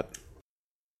whatnot.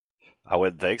 I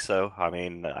wouldn't think so. I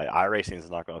mean, iRacing is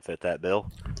not going to fit that bill.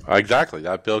 Exactly.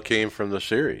 That bill came from the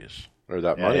series, or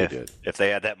that money did. If they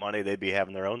had that money, they'd be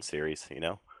having their own series,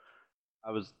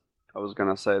 I was going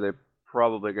to say they're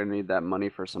probably going to need that money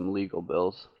for some legal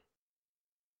bills.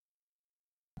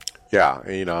 Yeah,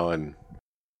 and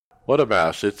what a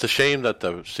mess. It's a shame that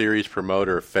the series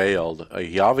promoter failed.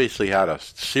 He obviously had a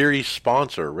series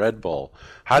sponsor, Red Bull.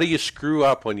 How do you screw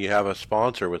up when you have a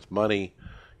sponsor with money,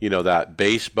 that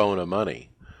base bone of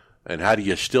money? And how do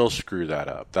you still screw that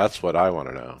up? That's what I want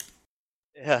to know.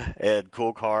 Yeah, and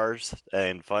cool cars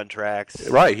and fun tracks.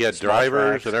 Right, he had tracks,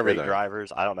 drivers and everything. Great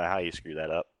drivers. I don't know how you screw that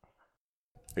up.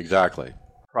 Exactly.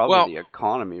 Probably the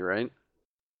economy, right?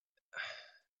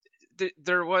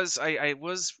 There was I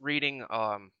was reading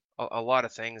a lot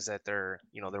of things that there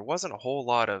wasn't a whole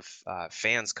lot of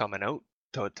fans coming out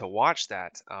to watch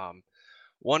that.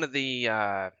 One of the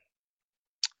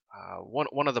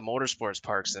one of the motorsports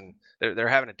parks, and they're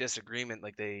having a disagreement.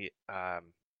 Like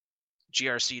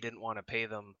GRC didn't want to pay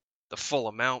them the full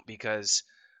amount because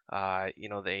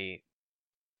they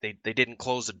didn't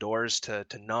close the doors to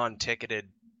non-ticketed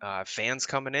fans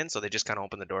coming in, so they just kind of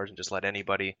opened the doors and just let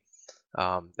anybody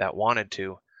that wanted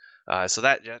to. So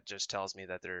that just tells me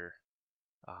that they're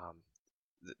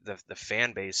the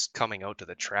fan base coming out to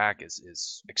the track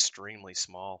is extremely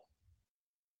small.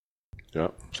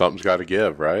 Yep, something's got to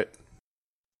give, right?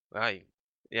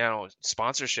 Well,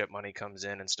 sponsorship money comes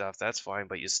in and stuff. That's fine,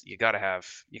 but you gotta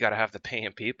have the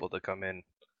paying people to come in.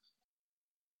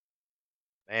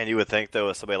 And you would think, though,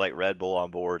 with somebody like Red Bull on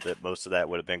board, that most of that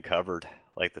would have been covered.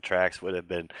 Like the tracks would have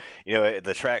been,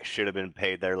 the tracks should have been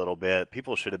paid their little bit.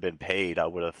 People should have been paid, I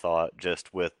would have thought,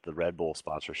 just with the Red Bull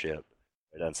sponsorship.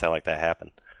 It doesn't sound like that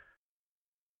happened.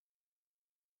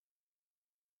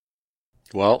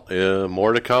 Well,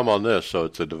 more to come on this. So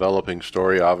it's a developing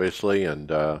story, obviously,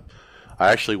 and I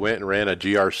actually went and ran a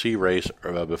GRC race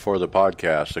before the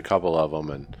podcast, a couple of them,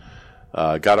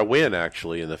 and got a win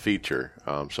actually in the feature.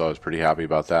 So I was pretty happy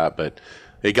about that. But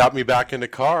it got me back in the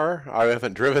car. I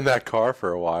haven't driven that car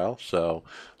for a while, so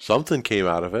something came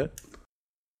out of it.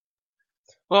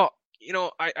 Well,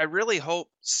 I really hope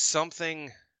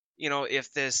something,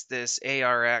 if this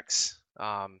ARX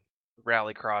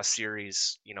Rallycross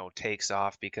series, takes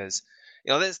off, because,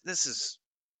 this is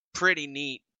pretty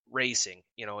neat racing.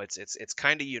 It's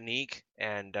kind of unique,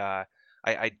 and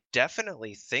I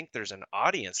definitely think there's an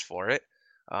audience for it.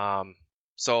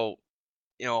 So,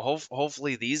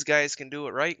 hopefully these guys can do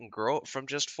it right and grow it from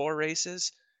just 4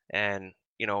 races, and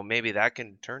maybe that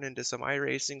can turn into some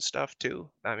iRacing stuff too.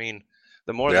 I mean,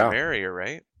 the more the merrier,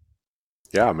 right?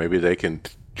 Yeah, maybe they can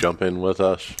jump in with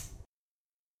us,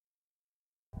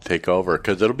 take over,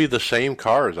 because it'll be the same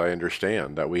cars, I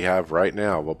understand, that we have right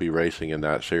now. We'll be racing in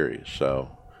that series.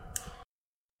 So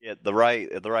yeah, the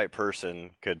right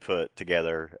person could put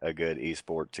together a good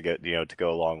esport to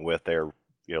go along with their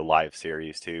live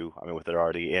series too. I mean, with it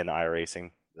already in iRacing,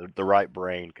 the right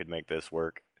brain could make this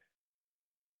work.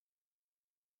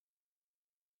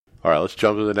 All right, let's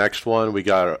jump to the next one. We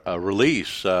got a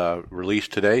release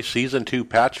released today, Season 2,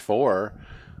 Patch 4.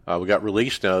 We got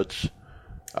release notes.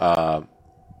 The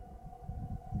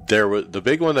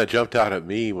big one that jumped out at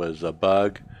me was a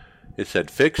bug. It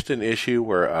said, fixed an issue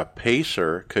where a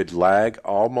pacer could lag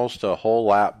almost a whole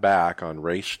lap back on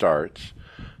race starts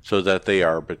so that they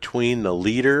are between the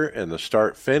leader and the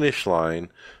start-finish line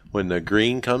when the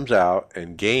green comes out,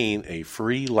 and gain a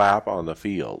free lap on the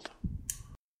field.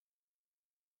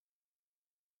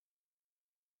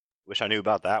 Wish I knew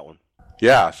about that one.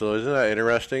 Yeah, so isn't that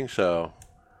interesting? So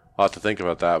I'll have to think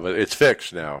about that, but it's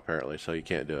fixed now apparently, so you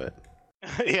can't do it.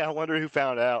 Yeah, I wonder who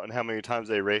found out and how many times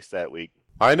they raced that week.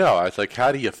 I know. I was like,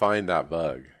 how do you find that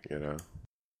bug?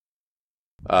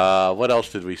 What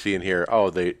else did we see in here?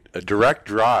 Oh, a direct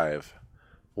drive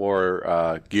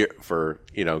for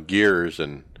gears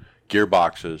and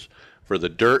gearboxes for the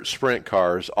dirt sprint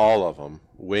cars, all of them,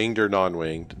 winged or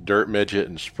non-winged, dirt midget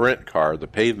and sprint car, the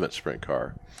pavement sprint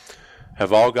car,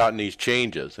 have all gotten these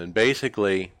changes. And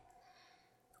basically,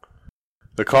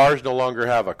 the cars no longer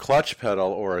have a clutch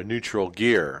pedal or a neutral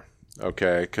gear,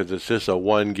 okay, because it's just a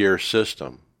one-gear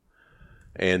system.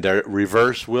 And their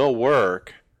reverse will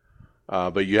work,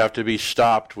 but you have to be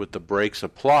stopped with the brakes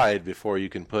applied before you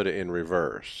can put it in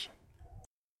reverse.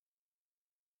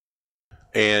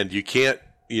 And you can't,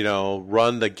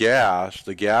 run the gas.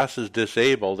 The gas is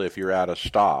disabled if you're at a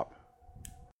stop.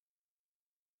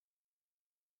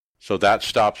 So that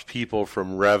stops people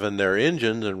from revving their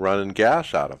engines and running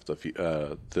gas out of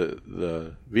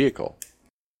the vehicle.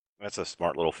 That's a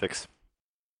smart little fix.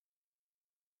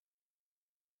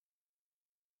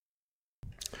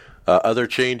 Other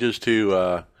changes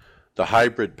to the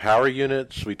hybrid power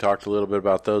units. We talked a little bit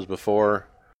about those before.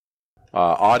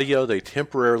 Audio, they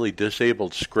temporarily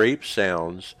disabled scrape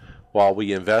sounds while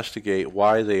we investigate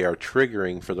why they are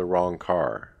triggering for the wrong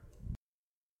car.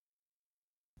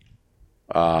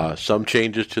 Some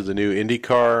changes to the new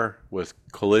IndyCar with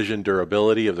collision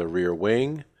durability of the rear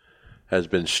wing has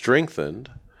been strengthened,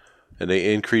 and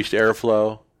they increased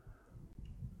airflow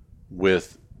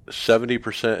with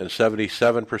 70% and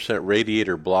 77%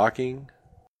 radiator blocking,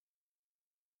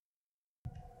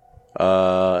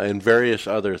 and various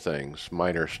other things,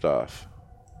 minor stuff.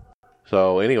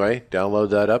 So anyway, download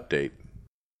that update.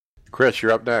 Chris,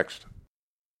 you're up next.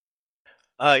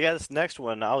 Yeah, this next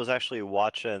one, I was actually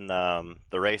watching the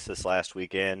race this last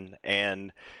weekend,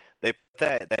 and they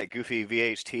put that goofy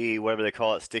VHT, whatever they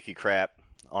call it, sticky crap,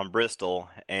 on Bristol,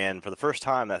 and for the first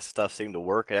time that stuff seemed to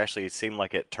work. It actually seemed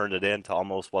like it turned it into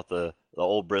almost what the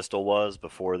old Bristol was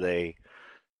before they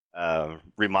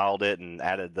remodeled it and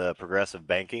added the progressive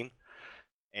banking.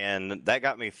 And that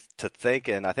got me to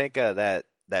thinking, I think that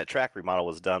track remodel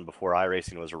was done before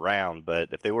iRacing was around, but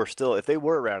if they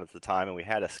were around at the time and we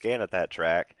had a scan at that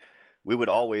track, we would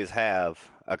always have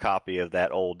a copy of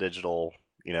that old digital,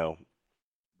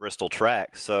 Bristol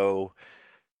track. So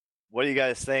what do you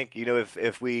guys think?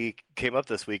 If we came up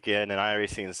this weekend and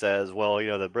iRacing says, well,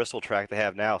 the Bristol track they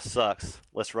have now sucks,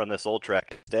 let's run this old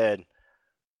track instead,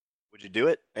 would you do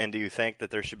it? And do you think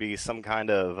that there should be some kind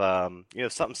of,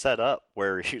 something set up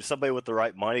where somebody with the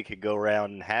right money could go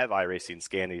around and have iRacing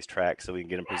scan these tracks so we can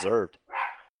get them preserved?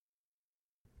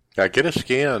 Yeah, get a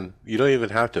scan. You don't even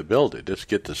have to build it. Just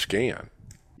get the scan.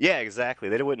 Yeah, exactly.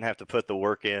 They wouldn't have to put the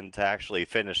work in to actually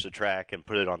finish the track and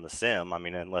put it on the sim. I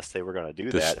mean, unless they were going to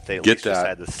do that. If they at least just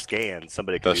had the scan,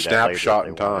 somebody could do that later. The snapshot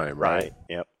in time, right?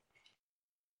 Yep.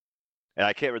 And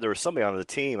I can't. There was somebody on the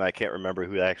team. I can't remember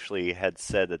who actually had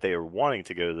said that they were wanting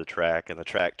to go to the track, and the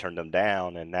track turned them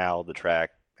down. And now the track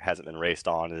hasn't been raced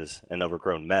on, is an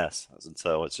overgrown mess. And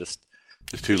so it's just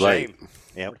It's too a late. shame.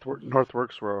 Yep. North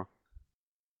Wilkesboro.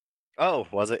 Oh,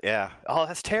 was it? Yeah. Oh,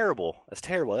 that's terrible. That's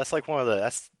terrible. That's like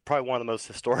that's probably one of the most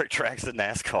historic tracks in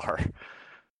NASCAR.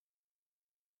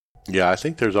 Yeah, I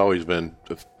think there's always been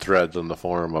threads on the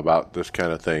forum about this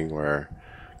kind of thing where,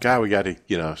 God, we got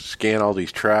to, scan all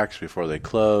these tracks before they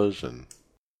close. And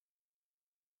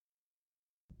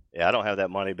Yeah, I don't have that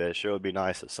money, but it sure would be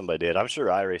nice if somebody did. I'm sure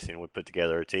iRacing would put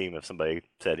together a team if somebody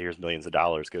said, here's millions of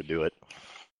dollars, go do it.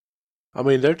 I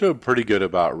mean, they're doing pretty good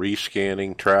about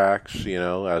rescanning tracks,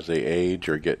 as they age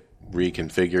or get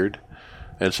reconfigured.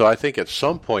 And so I think at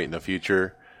some point in the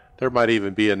future, there might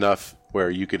even be enough where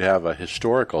you could have a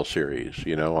historical series,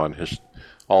 on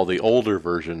all the older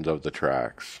versions of the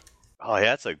tracks. Oh, yeah,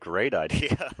 that's a great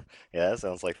idea. Yeah, that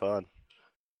sounds like fun.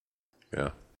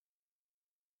 Yeah.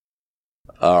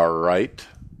 All right.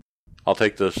 I'll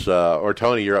take this, or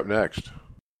Tony, you're up next.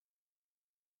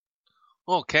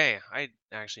 Okay, I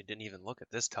actually didn't even look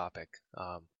at this topic.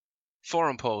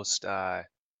 Forum post. The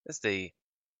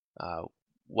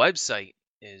website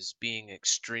is being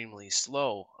extremely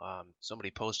slow. Somebody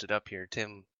posted up here,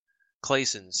 Tim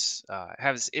Clayson's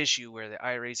have this issue where the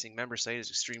iRacing member site is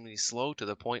extremely slow to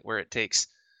the point where it takes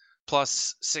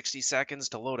plus 60 seconds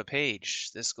to load a page.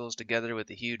 This goes together with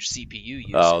the huge CPU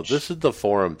usage. Oh, this is the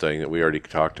forum thing that we already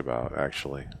talked about,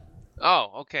 actually.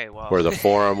 Oh, okay, well. Where the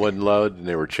forum wouldn't load and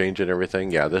they were changing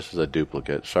everything. Yeah, this is a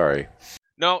duplicate. Sorry.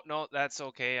 No, that's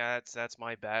okay. That's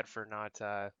my bad for not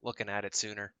looking at it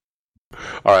sooner.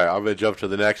 All right, I'm going to jump to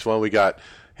the next one. We got,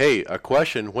 a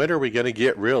question. When are we going to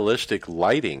get realistic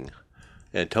lighting?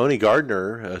 And Tony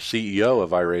Gardner, CEO of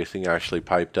iRacing, actually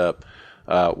piped up.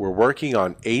 We're working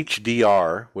on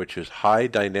HDR, which is high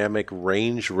dynamic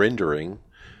range rendering.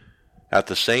 At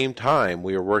the same time,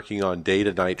 we are working on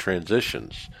day-to-night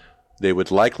transitions. They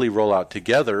would likely roll out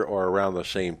together or around the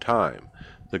same time.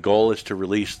 The goal is to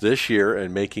release this year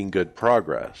and making good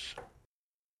progress.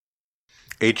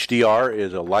 HDR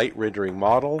is a light rendering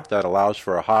model that allows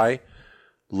for a high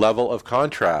level of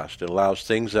contrast. It allows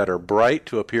things that are bright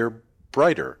to appear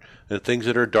brighter and things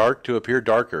that are dark to appear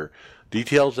darker.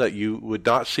 Details that you would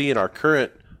not see in our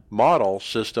current model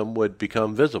system would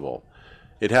become visible.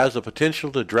 It has the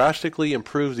potential to drastically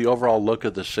improve the overall look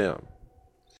of the sim.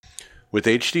 With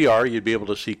HDR, you'd be able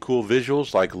to see cool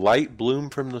visuals like light bloom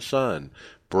from the sun.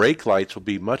 Brake lights will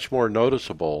be much more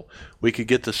noticeable. We could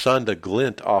get the sun to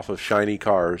glint off of shiny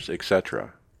cars,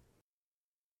 etc.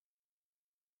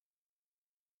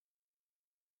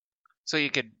 So you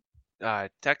could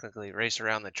technically race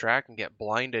around the track and get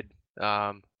blinded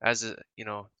as the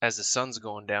sun's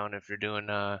going down if you're doing.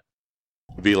 It'd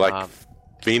be like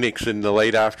Phoenix in the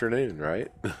late afternoon, right?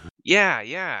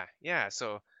 Yeah.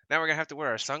 So now we're gonna have to wear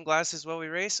our sunglasses while we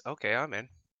race. Okay, I'm in.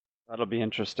 That'll be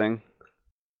interesting.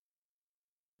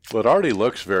 Well, it already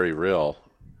looks very real.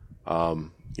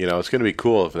 It's going to be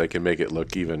cool if they can make it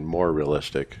look even more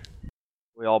realistic.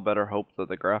 We all better hope that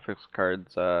the graphics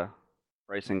cards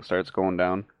pricing starts going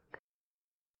down.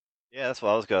 Yeah, that's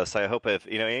what I was going to say. I hope if,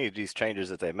 any of these changes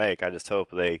that they make, I just hope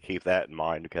they keep that in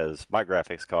mind because my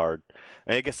graphics card,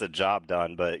 it gets the job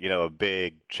done, but, a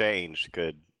big change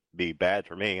could be bad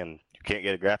for me, and you can't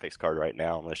get a graphics card right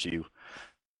now unless you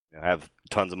have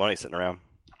tons of money sitting around.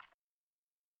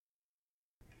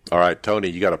 All right, Tony,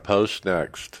 you got a post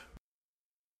next.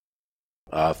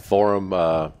 Forum,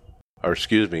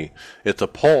 it's a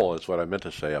poll is what I meant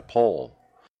to say, a poll.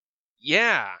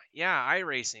 Yeah,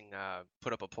 iRacing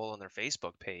put up a poll on their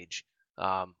Facebook page.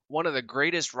 One of the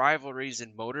greatest rivalries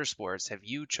in motorsports. Have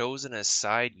you chosen a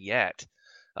side yet?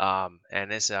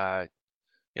 And it's hashtag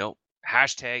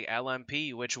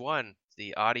LMP. Which one?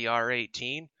 The Audi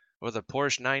R18 or the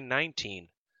Porsche 919?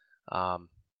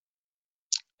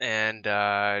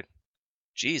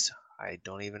 Geez, I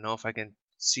don't even know if I can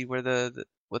see where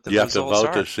what the you have to results vote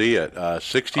are. to see it.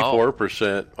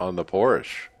 64% on the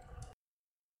Porsche.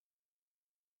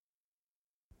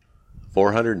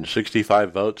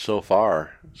 465 votes so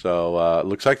far. So it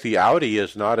looks like the Audi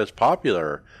is not as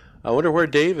popular. I wonder where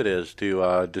David is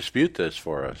to dispute this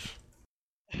for us.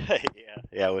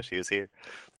 Yeah, I wish he was here.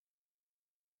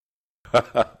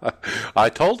 I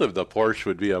told him the Porsche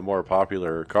would be a more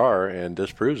popular car, and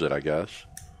this proves it, I guess.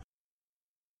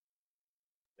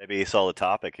 Maybe he saw the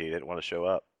topic. He didn't want to show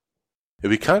up.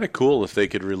 It'd be kind of cool if they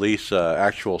could release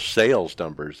actual sales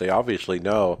numbers. They obviously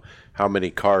know how many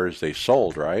cars they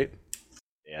sold, right?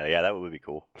 Yeah, that would be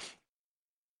cool.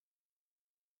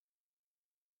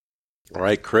 All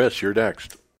right, Chris, you're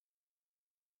next.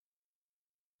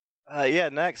 Yeah,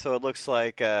 next, so it looks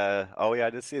like, oh yeah, I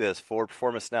did see this. Ford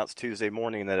Performance announced Tuesday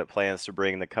morning that it plans to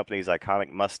bring the company's iconic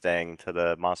Mustang to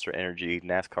the Monster Energy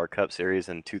NASCAR Cup Series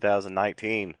in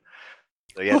 2019.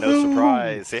 So yeah, no Woohoo!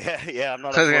 surprise. Yeah, I'm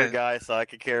not a I was Ford gonna- guy, so I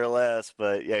could care less.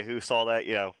 But yeah, who saw that?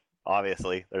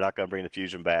 Obviously they're not going to bring the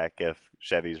Fusion back if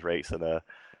Chevy's racing a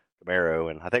Camaro,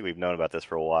 and I think we've known about this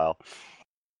for a while.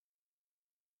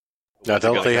 Now, Once it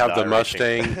don't goes they into have the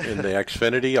Mustang iRacing. in the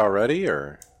Xfinity already,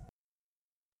 or?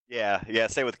 Yeah,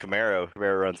 same with Camaro.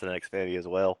 Camaro runs in an Xfinity as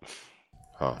well.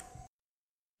 Huh.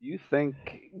 Do you think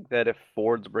that if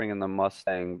Ford's bringing the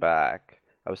Mustang back,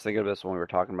 I was thinking of this when we were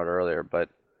talking about earlier, but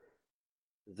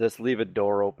does this leave a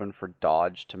door open for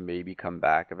Dodge to maybe come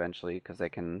back eventually because they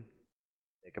can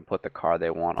put the car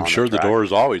they want I'm on sure the the track? door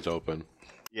is always open.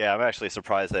 Yeah, I'm actually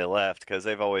surprised they left because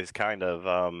they've always kind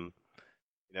of,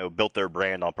 built their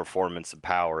brand on performance and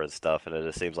power and stuff, and it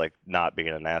just seems like not being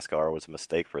a NASCAR was a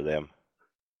mistake for them.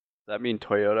 Does that mean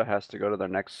Toyota has to go to their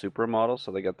next super model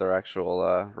so they get their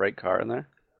actual right car in there?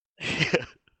 I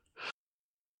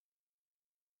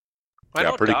Yeah,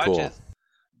 know pretty Dodge cool. is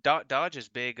Dodge is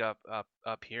big up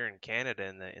here in Canada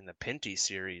in the Pinty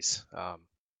series.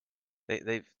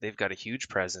 They've got a huge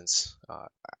presence.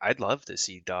 I'd love to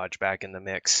see Dodge back in the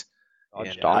mix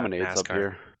Dodge in dominates up NASCAR.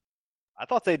 here. I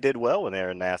thought they did well when they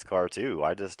were in NASCAR too.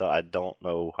 I don't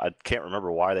know. I can't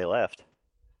remember why they left.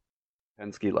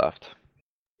 Penske left.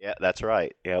 Yeah, that's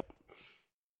right. Yep.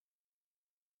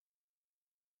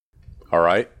 All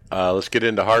right, let's get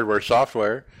into hardware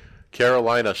software.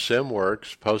 Carolina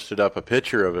SimWorks posted up a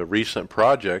picture of a recent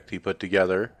project he put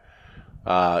together.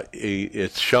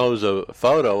 It shows a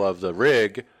photo of the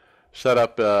rig set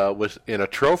up in a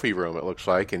trophy room, it looks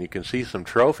like, and you can see some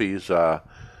trophies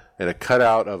and a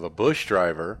cutout of a Bush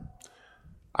driver.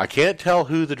 I can't tell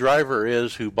who the driver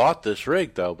is who bought this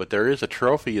rig, though, but there is a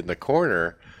trophy in the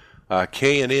corner,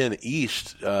 K&N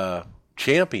East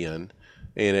champion,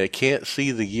 and I can't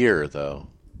see the year, though.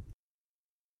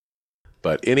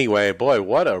 But anyway, boy,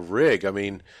 what a rig. I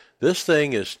mean, this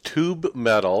thing is tube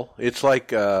metal. It's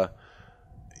like, right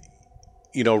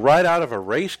out of a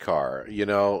race car,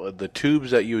 the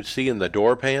tubes that you would see in the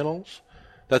door panels.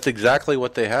 That's exactly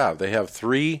what they have. They have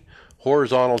 3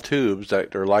 horizontal tubes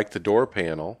that are like the door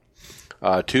panel,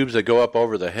 tubes that go up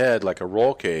over the head like a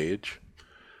roll cage,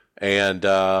 and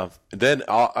then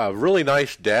a really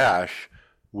nice dash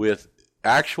with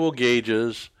actual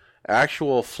gauges,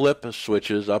 actual flip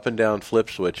switches, up and down flip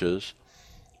switches,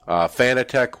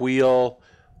 Fanatec wheel,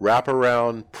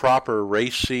 wraparound proper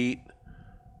race seat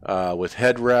with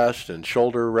headrest and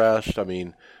shoulder rest. I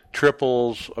mean,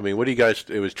 triples. I mean, what do you guys?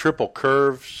 It was triple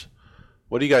curves.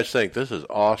 What do you guys think? This is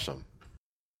awesome.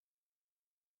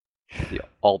 The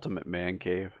ultimate man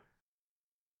cave.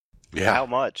 Yeah. How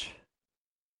much?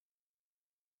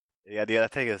 Yeah,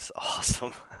 that thing is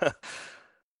awesome.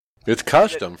 It's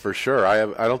custom for sure.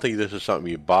 I don't think this is something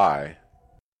you buy.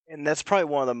 And that's probably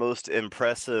one of the most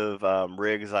impressive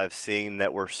rigs I've seen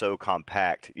that were so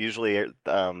compact. Usually,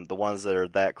 the ones that are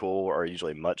that cool are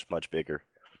usually much, much bigger.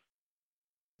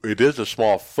 It is a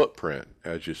small footprint,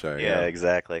 as you say. Yeah,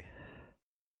 exactly.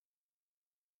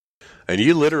 And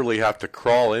you literally have to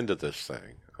crawl into this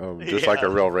thing, just like a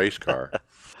Yeah. real race car.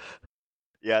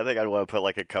 Yeah, I think I'd want to put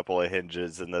like a couple of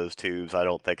hinges in those tubes. I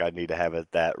don't think I'd need to have it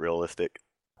that realistic.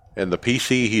 And the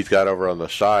PC he's got over on the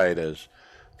side is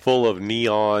full of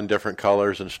neon, different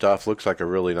colors and stuff. Looks like a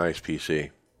really nice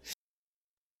PC.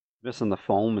 Missing the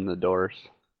foam in the doors.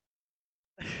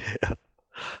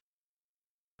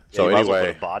 So you might as well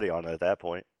anyway, put a body on it at that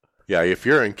point. yeah, if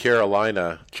you're in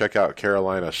Carolina, check out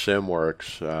Carolina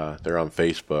SimWorks. They're on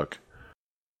Facebook.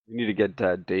 You need to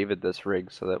get David this rig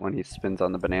so that when he spins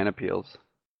on the banana peels.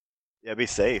 Yeah, be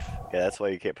safe. Yeah, that's why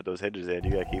you can't put those hinges in.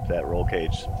 You gotta keep that roll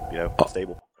cage,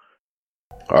 stable.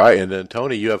 All right, and then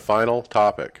Tony, you have final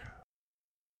topic.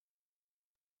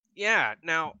 Yeah.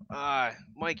 Now,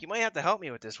 Mike, you might have to help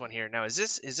me with this one here. Now, is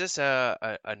this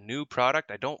a new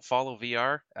product? I don't follow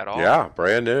VR at all. Yeah,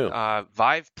 brand new.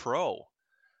 Vive Pro.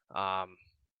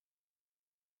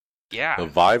 Yeah. The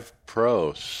Vive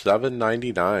Pro,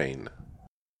 $799.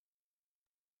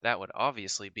 That would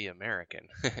obviously be American.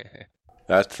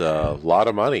 That's a lot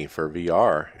of money for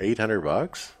VR.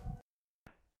 $800.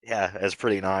 Yeah, it's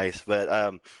pretty nice. But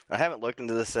I haven't looked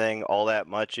into this thing all that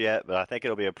much yet, but I think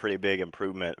it'll be a pretty big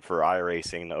improvement for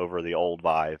iRacing over the old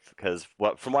Vive. Because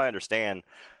from what I understand,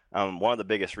 one of the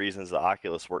biggest reasons the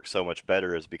Oculus works so much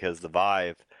better is because the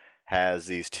Vive has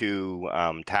these 2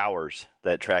 towers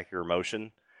that track your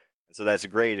motion. So that's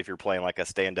great if you're playing like a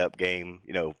stand-up game,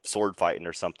 sword fighting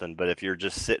or something. But if you're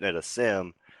just sitting at a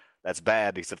sim, that's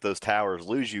bad because if those towers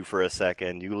lose you for a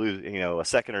second, you lose, a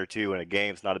second or two in a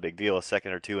game's not a big deal. A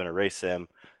second or two in a race sim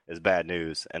is bad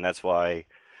news, and that's why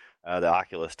the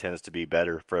Oculus tends to be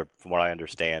better from what I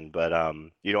understand. But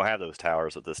you don't have those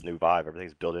towers with this new Vive.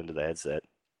 Everything's built into the headset.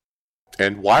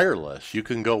 And wireless. You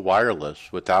can go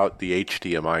wireless without the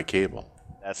HDMI cable.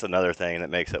 That's another thing that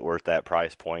makes it worth that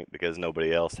price point because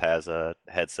nobody else has a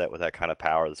headset with that kind of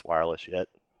power that's wireless yet.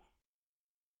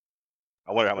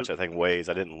 I wonder how much that thing weighs.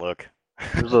 I didn't look.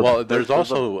 There's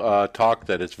also talk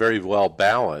that it's very well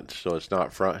balanced, so it's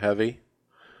not front heavy.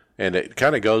 And it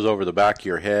kind of goes over the back of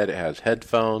your head. It has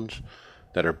headphones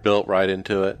that are built right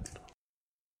into it.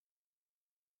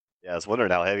 Yeah, I was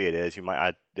wondering how heavy it is.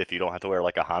 If you don't have to wear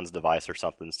like a Hans device or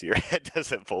something so your head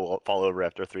doesn't fall over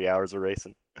after 3 hours of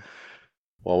racing.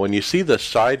 Well, when you see the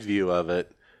side view of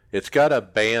it, it's got a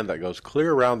band that goes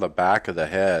clear around the back of the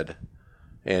head,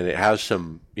 and it has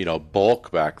some,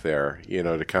 bulk back there,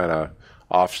 to kind of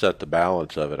offset the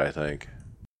balance of it, I think.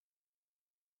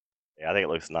 Yeah, I think it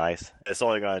looks nice. It's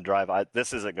only going to drive.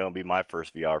 This isn't going to be my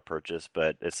first VR purchase,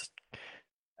 but as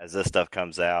this stuff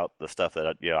comes out, the stuff that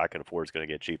I can afford is going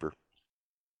to get cheaper.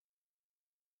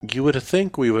 You would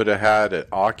think we would have had an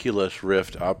Oculus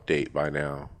Rift update by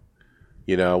now.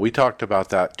 We talked about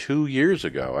that 2 years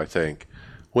ago, I think.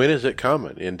 When is it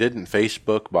coming? And didn't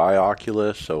Facebook buy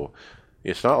Oculus? So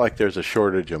it's not like there's a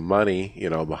shortage of money,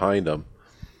 behind them.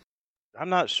 I'm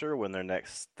not sure when their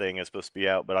next thing is supposed to be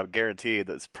out, but I'm guaranteed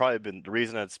that's probably been the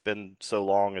reason it's been so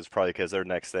long is probably because their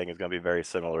next thing is going to be very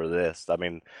similar to this. I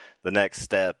mean, the next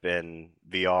step in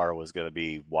VR was going to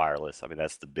be wireless. I mean,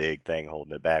 that's the big thing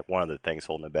holding it back. One of the things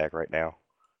holding it back right now.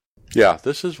 Yeah,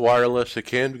 this is wireless. It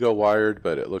can go wired,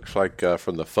 but it looks like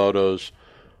from the photos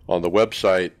on the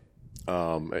website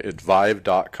at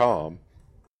Vive.com,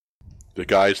 the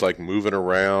guy's like moving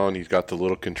around. He's got the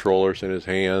little controllers in his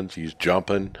hands. He's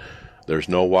jumping. There's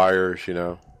no wires,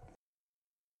 Yeah,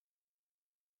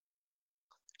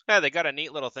 they got a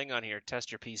neat little thing on here.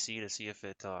 Test your PC to see if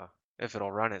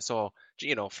it'll run it. So,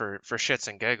 for shits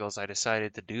and giggles, I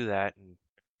decided to do that. And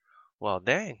well,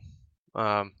 dang,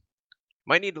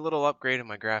 might need a little upgrade in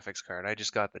my graphics card. I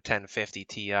just got the 1050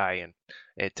 Ti, and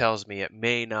it tells me it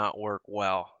may not work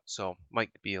well, so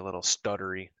might be a little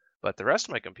stuttery. But the rest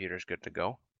of my computer's good to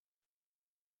go.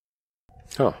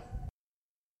 Huh.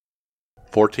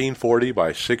 1440 by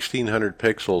 1600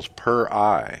 pixels per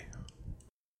eye.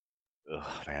 Ugh,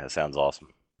 man, that sounds awesome.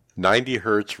 90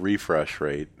 hertz refresh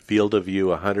rate. Field of view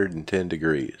 110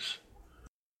 degrees.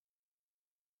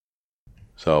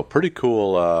 So pretty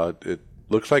cool. It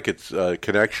looks like it's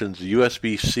connections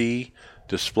USB-C,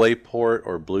 DisplayPort,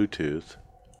 or Bluetooth.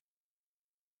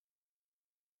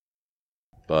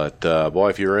 But boy,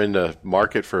 if you're in the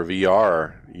market for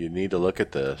VR, you need to look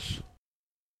at this.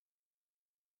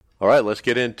 All right, let's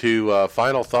get into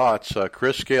final thoughts.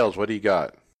 Chris Scales, what do you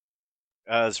got?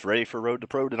 It's ready for Road to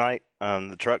Pro tonight.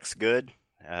 The truck's good.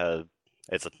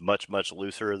 It's much, much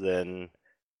looser than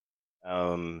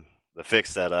the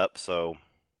fixed setup. So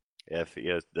if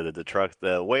the truck,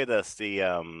 the way the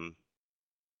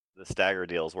stagger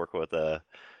deals work with the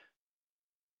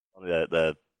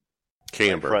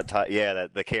Camber. front tire,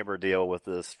 the camber deal with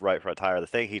this right front tire, the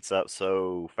thing heats up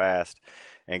so fast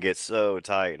and gets so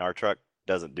tight, and our truck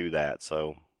doesn't do that.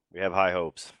 So we have high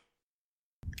hopes.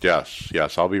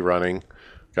 Yes, I'll be running.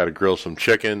 Got to grill some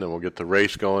chicken, and we'll get the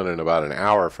race going in about an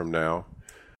hour from now.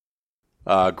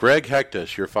 Greg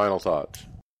Hectus, your final thoughts?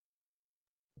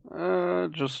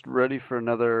 Just ready for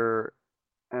another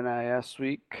NIS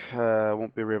week.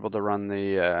 Won't be able to run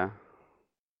the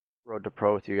Road to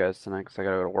Pro with you guys tonight because I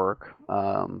gotta go to work.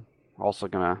 Also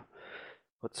gonna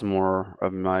put some more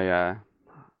of my.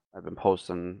 I've been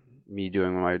posting me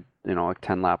doing my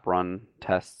 10-lap run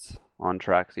tests on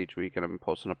tracks each week, and I've been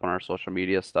posting up on our social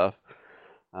media stuff.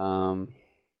 And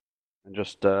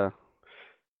just still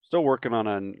working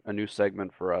on a new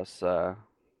segment for us for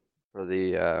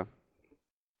the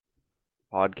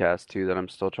podcast too that I'm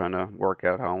still trying to work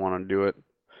out how I want to do it,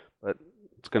 but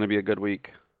it's going to be a good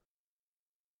week.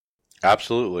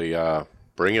 Absolutely.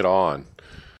 Bring it on.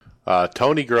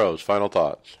 Tony Groves, final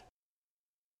thoughts.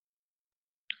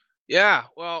 Yeah,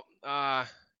 well,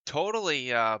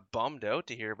 totally bummed out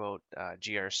to hear about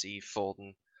GRC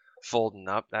folding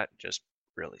up. That just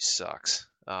really sucks.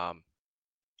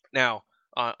 Now,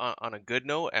 on a good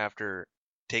note, after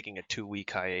taking a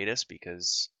 2-week hiatus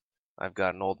because I've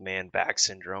got an old man back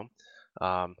syndrome,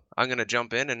 I'm going to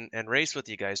jump in and race with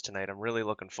you guys tonight. I'm really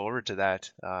looking forward to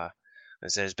that.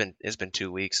 It's been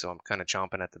 2 weeks, so I'm kind of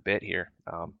chomping at the bit here.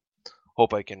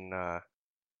 Hope I can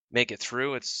make it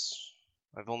through.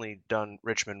 I've only done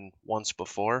Richmond once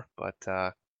before, but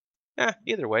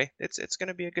either way, it's going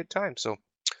to be a good time. So,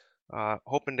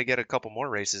 hoping to get a couple more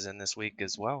races in this week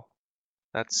as well.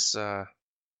 That's the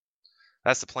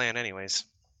plan, anyways.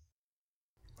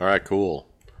 All right, cool.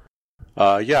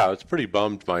 Yeah, I was pretty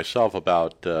bummed myself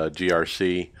about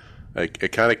GRC.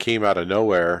 It kind of came out of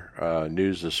nowhere,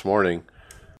 news this morning.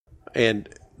 And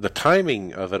the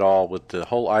timing of it all with the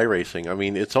whole iRacing, I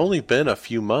mean, it's only been a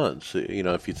few months,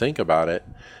 if you think about it.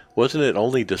 Wasn't it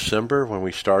only December when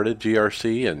we started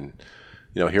GRC? And,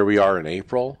 here we are in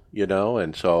April,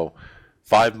 and so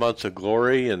 5 months of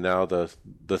glory, and now the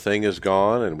thing is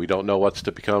gone, and we don't know what's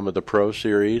to become of the Pro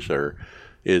Series, or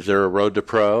is there a road to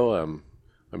Pro?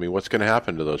 I mean, what's going to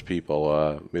happen to those people?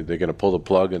 Are they going to pull the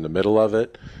plug in the middle of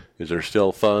it? Is there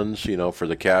still funds, for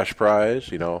the cash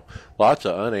prize? Lots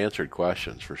of unanswered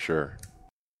questions for sure.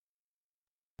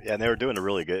 Yeah, and they were doing a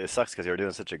really good. It sucks because they were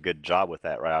doing such a good job with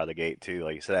that right out of the gate too.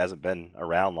 Like you said, it hasn't been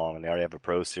around long, and they already have a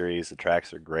Pro Series. The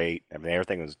tracks are great. I mean,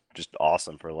 everything was just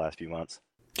awesome for the last few months.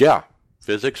 Yeah,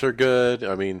 physics are good.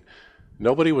 I mean,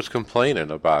 nobody was complaining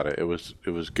about it. It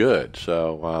was good.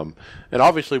 So, and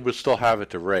obviously we still have it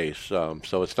to race. So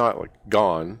it's not like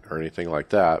gone or anything like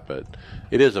that, but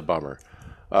it is a bummer.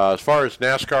 As far as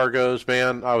NASCAR goes,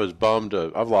 man, I was bummed.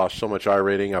 I've lost so much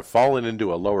iRating. I've fallen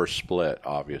into a lower split,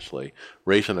 obviously,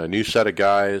 racing a new set of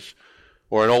guys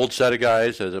or an old set of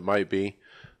guys, as it might be,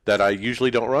 that I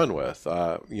usually don't run with.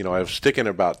 I was sticking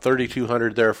about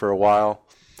 3,200 there for a while,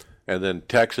 and then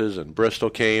Texas and Bristol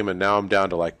came, and now I'm down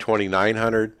to like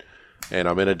 2,900, and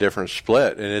I'm in a different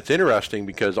split. And it's interesting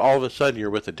because all of a sudden you're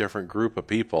with a different group of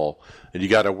people, and you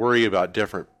got to worry about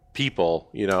different people,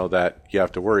 that you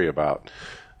have to worry about.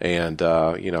 And,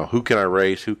 who can I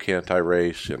race, who can't I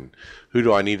race, and who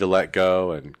do I need to let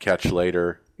go and catch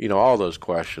later, all those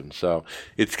questions. So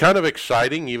it's kind of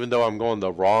exciting, even though I'm going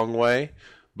the wrong way,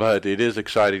 but it is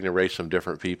exciting to race some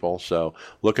different people. So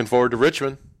looking forward to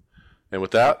Richmond. And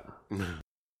with that,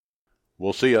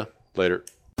 we'll see you later.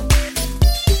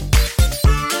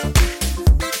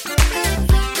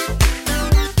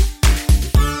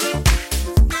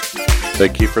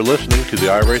 Thank you for listening to the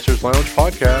iRacers Lounge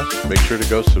podcast. Make sure to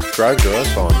go subscribe to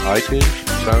us on iTunes,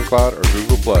 SoundCloud, or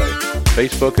Google Play,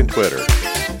 Facebook, and Twitter.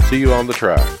 See you on the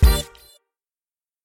track.